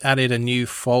I've just added a new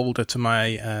folder to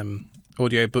my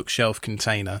audio bookshelf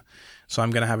container. So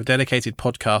I'm going to have a dedicated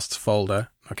podcasts folder.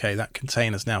 Okay, that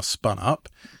container's now spun up.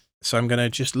 So I'm going to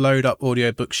just load up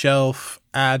audio bookshelf,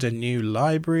 add a new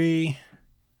library,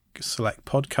 select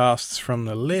podcasts from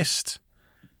the list.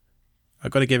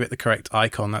 I've got to give it the correct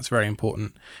icon. That's very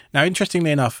important. Now,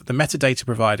 interestingly enough, the metadata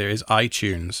provider is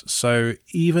iTunes. So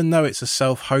even though it's a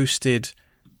self-hosted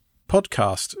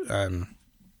podcast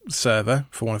server,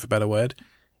 for want of a better word,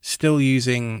 still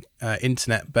using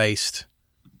internet-based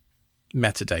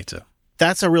metadata.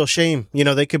 That's a real shame. You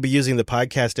know, they could be using the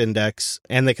podcast index,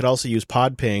 and they could also use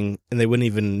Podping, and they wouldn't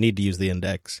even need to use the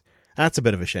index. That's a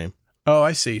bit of a shame. Oh,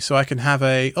 I see. So I can have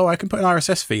I can put an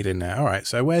RSS feed in there. All right.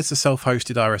 So where's the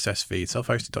self-hosted RSS feed?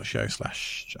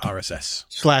 selfhosted.show/RSS.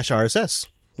 /RSS.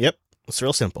 Yep. It's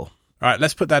real simple. All right.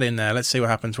 Let's put that in there. Let's see what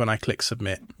happens when I click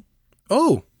submit.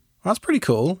 Oh, that's pretty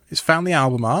cool. It's found the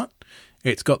album art.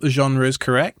 It's got the genres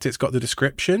correct. It's got the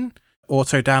description.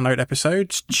 Auto download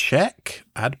episodes. Check.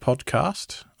 Add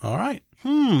podcast. All right.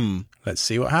 Let's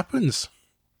see what happens.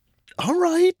 All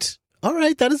right.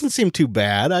 That doesn't seem too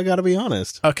bad. I got to be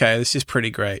honest. Okay, this is pretty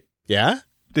great. Yeah?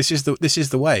 This is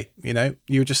the way, you know?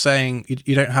 You were just saying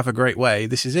you don't have a great way.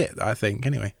 This is it, I think,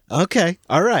 anyway. Okay.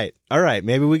 All right.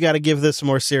 Maybe we got to give this a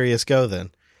more serious go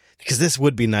then. Because this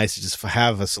would be nice to just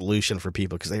have a solution for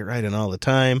people because they write in all the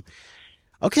time.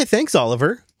 Okay, thanks,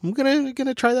 Oliver. I'm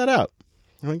gonna try that out.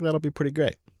 I think that'll be pretty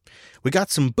great. We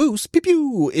got some boosts,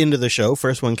 pew, into the show.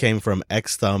 First one came from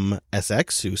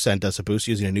XThumbSX, who sent us a boost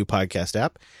using a new podcast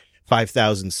app,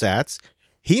 5,000 sats.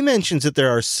 He mentions that there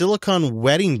are silicone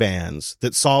wedding bands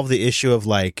that solve the issue of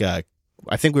I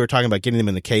think we were talking about getting them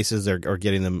in the cases or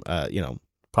getting them,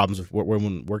 problems with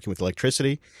when working with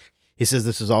electricity. He says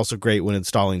this is also great when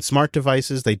installing smart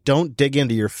devices. They don't dig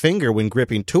into your finger when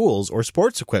gripping tools or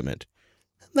sports equipment.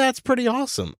 That's pretty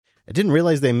awesome. I didn't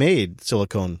realize they made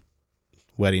silicone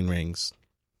wedding rings.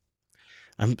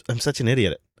 I'm such an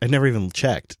idiot. I've never even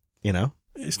checked, you know?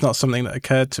 It's not something that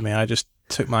occurred to me. I just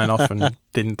took mine off and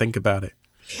didn't think about it.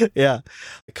 Yeah.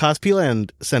 Cospeland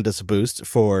sent us a boost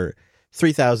for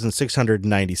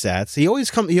 3,690 sats. He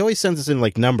always sends us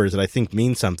in numbers that I think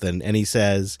mean something. And he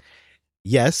says,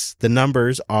 yes, the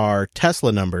numbers are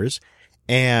Tesla numbers.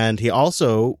 And he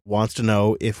also wants to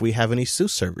know if we have any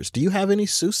SUSE servers. Do you have any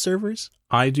SUSE servers?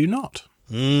 I do not.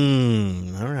 All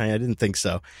right. I didn't think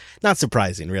so. Not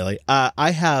surprising, really.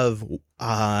 I have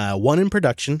one in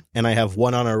production, and I have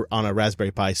one on a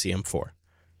Raspberry Pi CM4.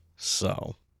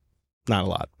 So, not a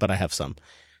lot, but I have some.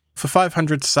 For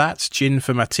 500 sats, Jin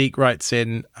Formatique writes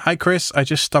in, "Hi Chris, I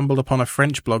just stumbled upon a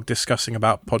French blog discussing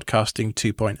about podcasting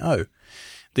 2.0.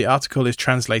 The article is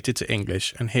translated to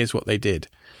English, and here's what they did.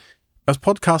 As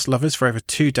podcast lovers for over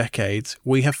 2 decades,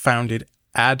 we have founded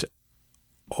Aures,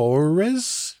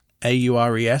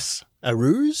 A-U-R-E-S.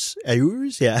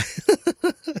 Aures, yeah.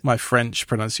 My French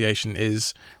pronunciation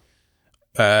is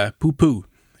poo-poo,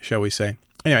 shall we say.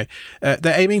 Anyway,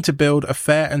 they're aiming to build a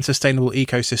fair and sustainable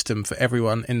ecosystem for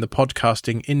everyone in the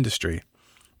podcasting industry.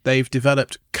 They've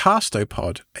developed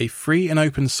Castopod, a free and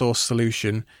open source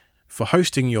solution for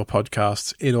hosting your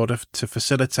podcasts in order to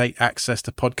facilitate access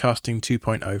to podcasting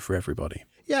 2.0 for everybody."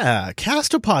 Yeah,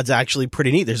 Castopod's actually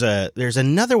pretty neat. There's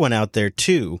another one out there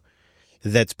too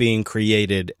that's being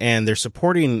created, and they're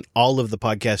supporting all of the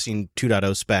podcasting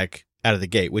 2.0 spec out of the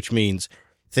gate, which means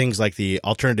things like the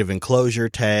alternative enclosure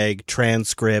tag,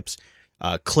 transcripts,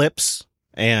 clips,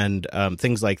 and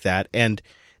things like that. And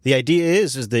the idea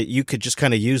is that you could just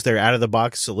kind of use their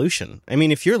out-of-the-box solution. I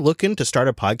mean, if you're looking to start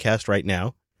a podcast right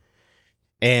now,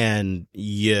 and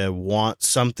you want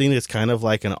something that's kind of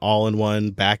like an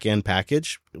all-in-one back-end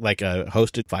package, like a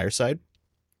hosted Fireside,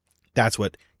 that's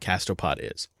what Castopod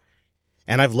is.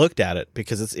 And I've looked at it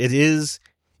because it is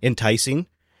enticing.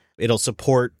 It'll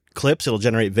support clips. It'll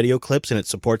generate video clips, and it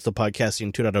supports the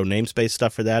podcasting 2.0 namespace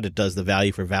stuff for that. It does the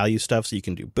value for value stuff, so you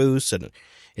can do boosts, and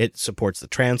it supports the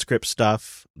transcript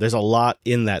stuff. There's a lot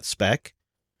in that spec.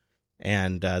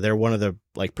 And they're one of the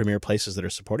premier places that are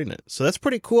supporting it. So that's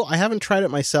pretty cool. I haven't tried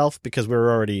it myself because we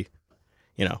already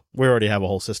have a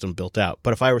whole system built out.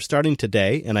 But if I were starting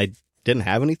today and I didn't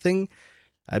have anything,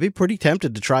 I'd be pretty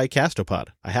tempted to try Castopod,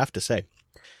 I have to say.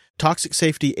 Toxic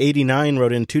Safety 89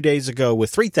 wrote in 2 days ago with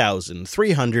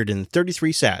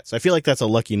 3,333 sats. I feel like that's a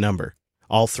lucky number.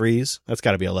 All threes? That's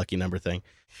got to be a lucky number thing.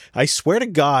 "I swear to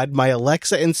God, my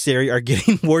Alexa and Siri are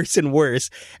getting worse and worse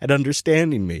at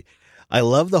understanding me. I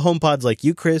love the HomePods like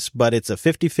you, Chris, but it's a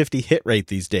 50-50 hit rate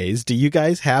these days. Do you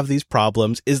guys have these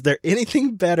problems? Is there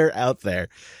anything better out there?"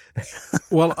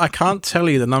 Well, I can't tell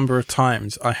you the number of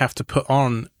times I have to put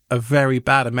on a very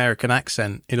bad American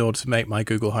accent in order to make my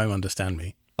Google Home understand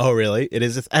me. Oh, really? It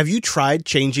is. Have you tried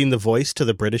changing the voice to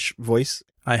the British voice?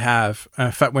 I have.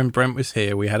 In fact, when Brent was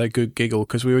here, we had a good giggle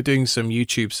because we were doing some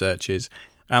YouTube searches.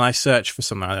 And I searched for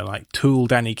something like Tool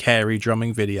Danny Carey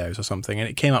drumming videos or something, and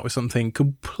it came up with something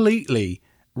completely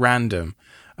random.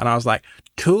 And I was like,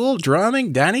 Tool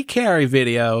drumming Danny Carey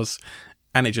videos.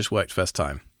 And it just worked first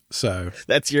time. So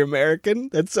that's your American?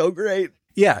 That's so great.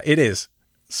 Yeah, it is.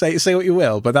 Say what you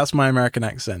will, but that's my American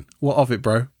accent. What of it,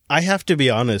 bro? I have to be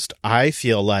honest. I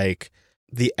feel like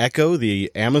the Echo,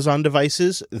 the Amazon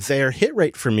devices, their hit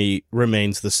rate for me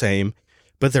remains the same,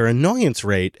 but their annoyance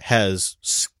rate has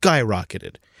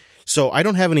skyrocketed. So I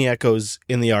don't have any Echoes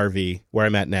in the RV where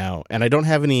I'm at now, and I don't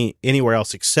have any anywhere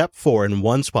else except for in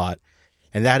one spot,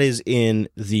 and that is in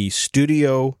the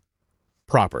studio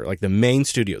proper, like the main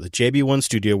studio, the JB1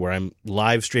 studio where I'm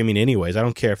live streaming anyways. I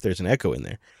don't care if there's an Echo in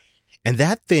there. And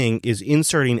that thing is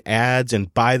inserting ads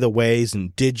and by the ways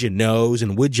and did you knows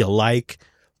and would you like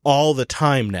all the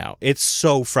time now. It's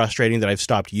so frustrating that I've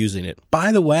stopped using it.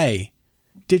 By the way,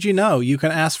 did you know you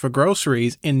can ask for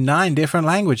groceries in 9 different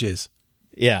languages?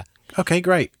 Yeah. Okay,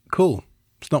 great. Cool.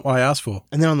 It's not what I asked for.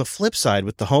 And then on the flip side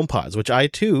with the HomePods, which I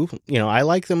too, I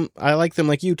like them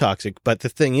like you, Toxic. But the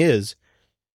thing is,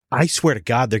 I swear to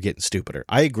God, they're getting stupider.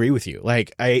 I agree with you.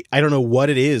 Like, I don't know what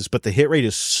it is, but the hit rate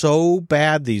is so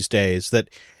bad these days that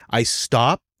I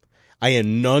stop, I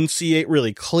enunciate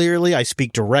really clearly, I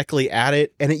speak directly at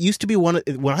it. And it used to be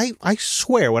I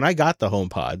swear, when I got the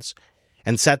HomePods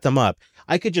and set them up,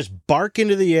 I could just bark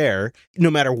into the air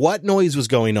no matter what noise was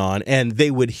going on, and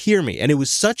they would hear me. And it was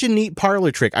such a neat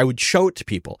parlor trick. I would show it to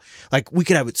people. Like, we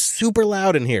could have it super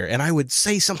loud in here, and I would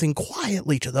say something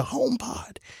quietly to the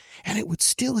HomePod, and it would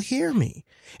still hear me.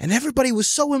 And everybody was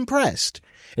so impressed.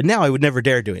 And now I would never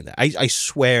dare doing that. I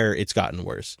swear it's gotten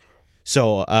worse.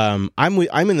 So I'm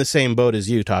in the same boat as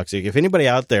you, Toxic. If anybody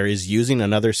out there is using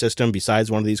another system besides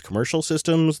one of these commercial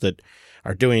systems that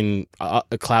are doing a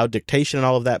cloud dictation and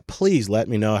all of that, please let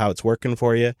me know how it's working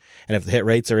for you and if the hit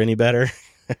rates are any better.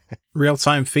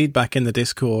 Real-time feedback in the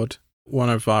Discord.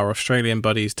 One of our Australian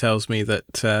buddies tells me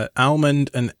that Almond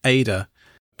and Ada,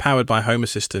 powered by Home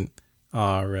Assistant,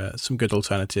 are some good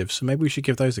alternatives. So maybe we should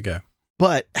give those a go.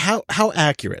 But how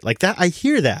accurate? Like that, I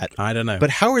hear that. I don't know.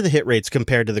 But how are the hit rates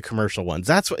compared to the commercial ones?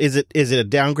 Is it a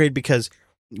downgrade because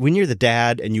when you're the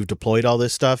dad and you've deployed all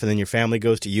this stuff and then your family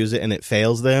goes to use it and it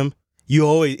fails them,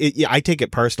 I take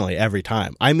it personally every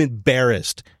time. I'm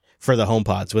embarrassed for the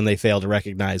HomePods when they fail to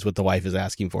recognize what the wife is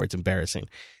asking for. It's embarrassing.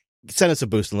 Send us a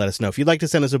boost and let us know. If you'd like to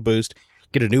send us a boost,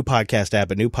 get a new podcast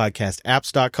app at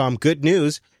newpodcastapps.com. Good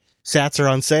news. Sats are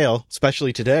on sale,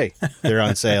 especially today. They're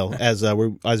on sale as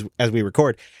we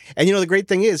record. And the great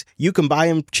thing is you can buy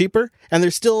them cheaper and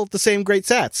they're still the same great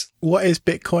Sats. What is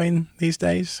Bitcoin these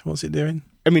days? What's it doing?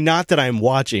 I mean, not that I'm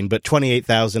watching, but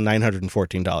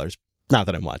 $28,914. Not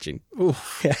that I'm watching.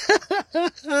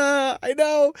 I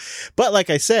know. But like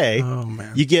I say,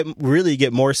 you really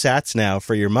get more Sats now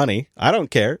for your money. I don't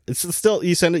care. It's still,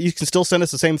 you can still send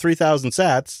us the same 3,000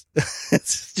 Sats.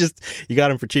 It's just, you got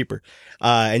them for cheaper.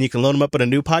 And you can load them up in a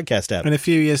new podcast app. In a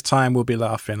few years' time, we'll be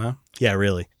laughing, huh? Yeah,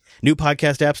 really.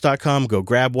 Newpodcastapps.com. Go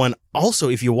grab one. Also,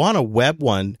 if you want a web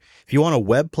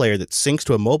player that syncs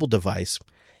to a mobile device,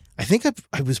 I think I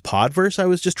was Podverse. I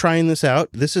was just trying this out.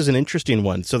 This is an interesting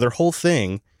one. So their whole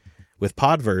thing with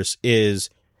Podverse is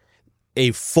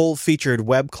a full-featured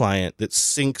web client that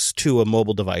syncs to a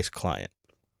mobile device client.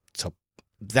 So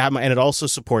and it also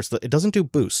supports it doesn't do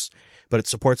boosts, but it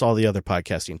supports all the other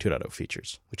podcasting 2.0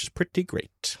 features, which is pretty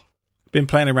great. Been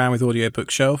playing around with Audio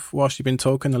Bookshelf whilst you've been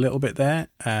talking a little bit there,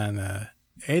 and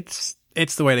it's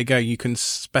the way to go. You can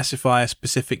specify a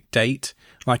specific date,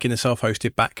 like in the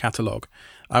self-hosted back catalogue.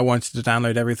 I wanted to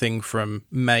download everything from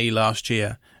May last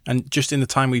year, and just in the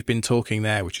time we've been talking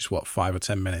there, which is 5 or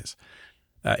 10 minutes,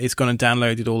 it's gone and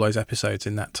downloaded all those episodes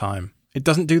in that time. It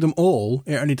doesn't do them all.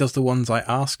 It only does the ones I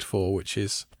asked for, which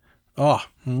is,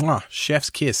 chef's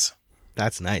kiss.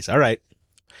 That's nice. All right.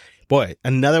 Boy,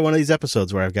 another one of these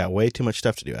episodes where I've got way too much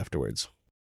stuff to do afterwards.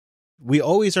 We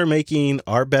always are making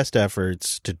our best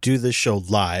efforts to do this show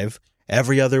live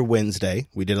every other Wednesday.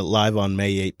 We did it live on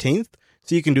May 18th,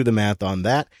 so you can do the math on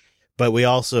that. But we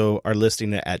also are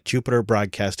listing it at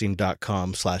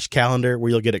jupiterbroadcasting.com/calendar, where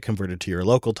you'll get it converted to your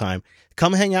local time.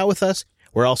 Come hang out with us.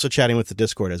 We're also chatting with the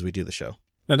Discord as we do the show.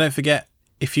 Now, don't forget,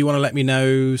 if you want to let me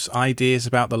know ideas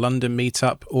about the London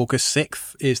meetup, August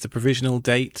 6th is the provisional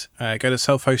date. Go to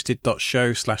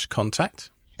selfhosted.show/contact.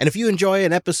 And if you enjoy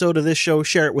an episode of this show,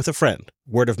 share it with a friend.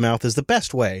 Word of mouth is the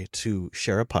best way to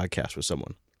share a podcast with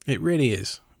someone. It really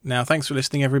is. Now, thanks for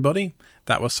listening, everybody.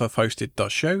 That was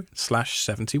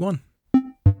selfhosted.show/71.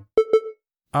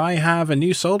 I have a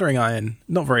new soldering iron.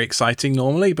 Not very exciting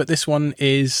normally, but this one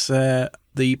is the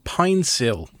Pine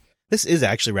Sill. This is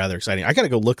actually rather exciting. I got to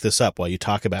go look this up while you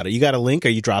talk about it. You got a link? Are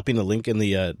you dropping a link in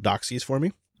the doxies for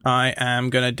me? I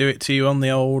am going to do it to you on the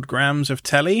old grams of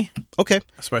telly. Okay.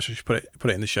 I suppose I should put it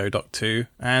in the show doc too.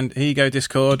 And here you go,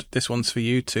 Discord. This one's for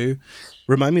you too.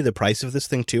 Remind me the price of this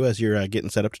thing too as you're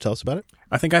getting set up to tell us about it.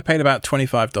 I think I paid about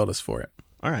 $25 for it.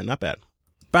 All right, not bad.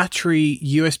 Battery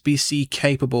USB-C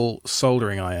capable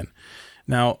soldering iron.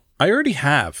 Now, I already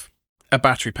have a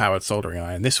battery-powered soldering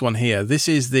iron. This one here. This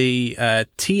is the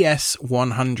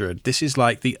TS100. This is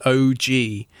like the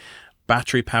OG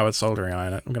battery-powered soldering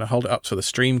iron. I'm going to hold it up so the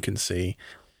stream can see.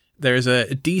 There is a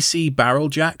DC barrel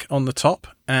jack on the top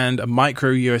and a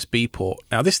micro USB port.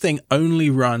 Now, this thing only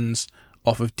runs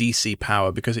off of DC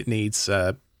power because it needs,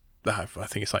 I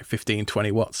think it's like 15,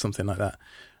 20 watts, something like that.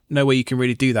 No way you can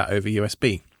really do that over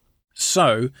USB.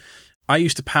 So I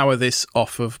used to power this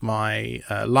off of my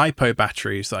LiPo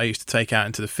batteries that I used to take out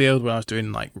into the field when I was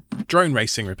doing like drone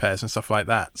racing repairs and stuff like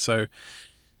that. So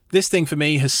This thing for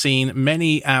me has seen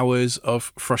many hours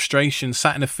of frustration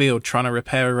sat in a field trying to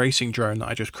repair a racing drone that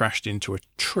I just crashed into a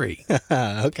tree.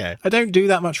 Okay. I don't do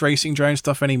that much racing drone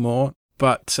stuff anymore,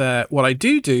 but what I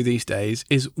do these days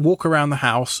is walk around the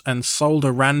house and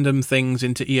solder random things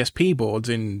into ESP boards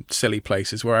in silly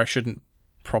places where I shouldn't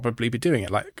probably be doing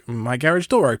it, like my garage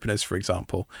door openers, for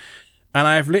example. And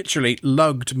I've literally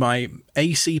lugged my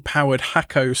AC-powered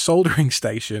Hakko soldering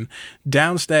station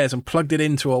downstairs and plugged it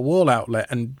into a wall outlet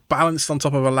and balanced on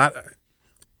top of a ladder.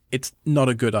 It's not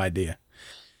a good idea.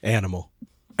 Animal.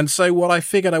 And so what I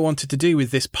figured I wanted to do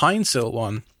with this Pine Silt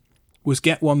one was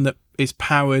get one that is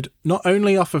powered not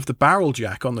only off of the barrel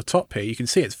jack on the top here. You can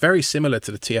see it's very similar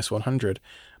to the TS100.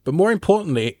 But more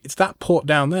importantly, it's that port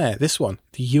down there, this one,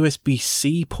 the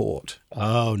USB-C port.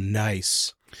 Oh,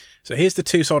 nice. So here's the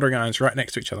two soldering irons right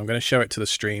next to each other. I'm going to show it to the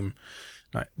stream.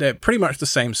 Right, they're pretty much the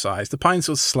same size. The Pine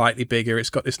Silt's slightly bigger. It's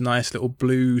got this nice little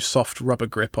blue soft rubber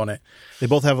grip on it. They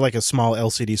both have like a small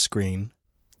LCD screen.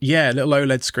 Yeah, a little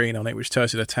OLED screen on it, which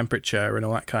tells you the temperature and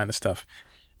all that kind of stuff.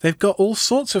 They've got all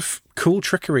sorts of cool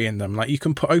trickery in them. Like you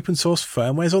can put open source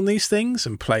firmwares on these things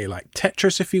and play like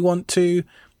Tetris if you want to.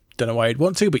 Don't know why you'd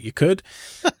want to, but you could.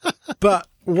 But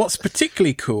what's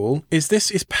particularly cool is this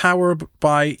is powered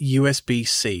by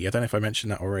USB-C. I don't know if I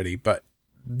mentioned that already, but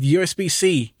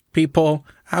USB-C, people,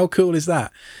 how cool is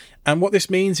that? And what this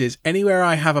means is anywhere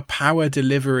I have a power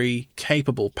delivery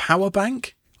capable power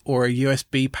bank or a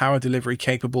USB power delivery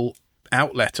capable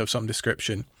outlet of some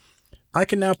description, I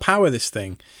can now power this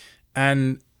thing.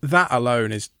 And that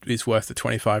alone is worth the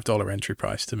 $25 entry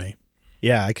price to me.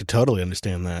 Yeah, I could totally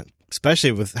understand that,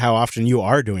 especially with how often you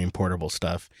are doing portable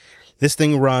stuff. This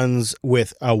thing runs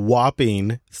with a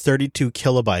whopping 32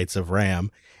 kilobytes of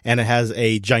RAM, and it has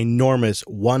a ginormous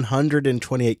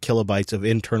 128 kilobytes of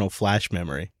internal flash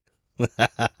memory.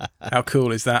 How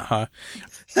cool is that, huh?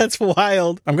 That's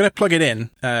wild. I'm going to plug it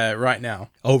in right now.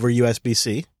 Over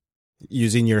USB-C,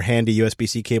 using your handy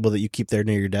USB-C cable that you keep there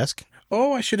near your desk.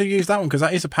 Oh, I should have used that one because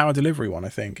that is a power delivery one, I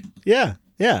think. Yeah.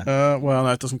 Well,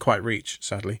 no, it doesn't quite reach,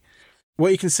 sadly.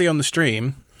 What you can see on the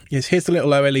stream is here's the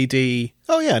little OLED.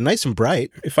 Oh, yeah, nice and bright.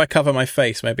 If I cover my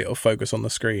face, maybe it'll focus on the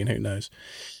screen. Who knows?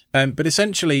 But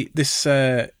essentially, this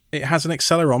it has an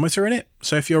accelerometer in it.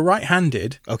 So if you're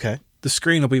right-handed, okay, the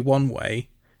screen will be one way.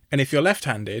 And if you're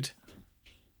left-handed,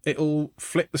 it'll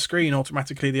flip the screen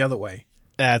automatically the other way.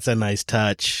 That's a nice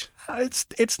touch.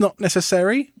 It's not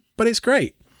necessary, but it's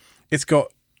great. It's got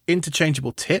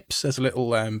interchangeable tips. There's a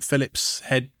little Phillips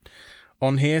head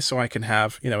on here, so I can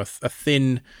have a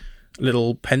thin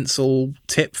little pencil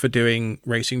tip for doing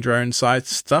racing drone size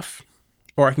stuff,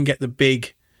 or I can get the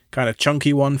big kind of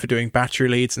chunky one for doing battery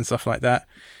leads and stuff like that.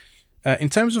 In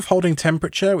terms of holding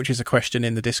temperature, which is a question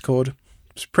in the Discord,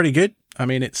 it's pretty good. I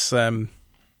mean, it's not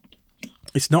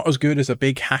as good as a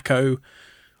big Hakko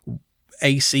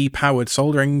AC powered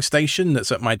soldering station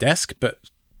that's at my desk, but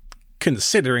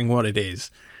considering what it is,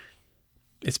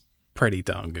 it's pretty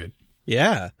darn good.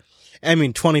 Yeah. I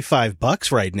mean,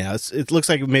 $25 right now. It looks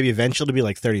like maybe eventually to be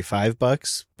like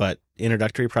 $35, but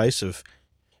introductory price of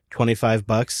 $25,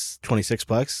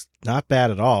 $26, not bad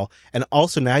at all. And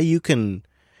also now you can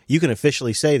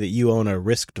officially say that you own a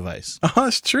RISC device. Oh,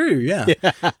 that's true. Yeah.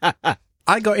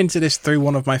 I got into this through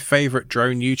one of my favorite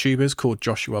drone YouTubers called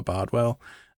Joshua Bardwell.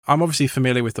 I'm obviously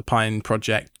familiar with the Pine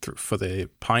project for the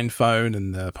Pine phone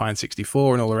and the Pine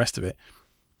 64 and all the rest of it.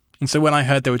 And so when I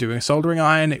heard they were doing a soldering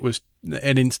iron, it was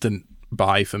an instant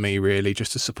buy for me, really,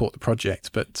 just to support the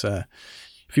project. But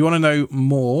if you want to know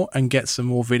more and get some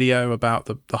more video about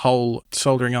the whole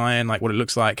soldering iron, like what it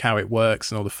looks like, how it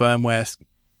works, and all the firmware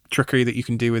trickery that you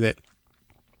can do with it,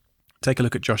 take a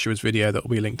look at Joshua's video that will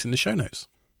be linked in the show notes.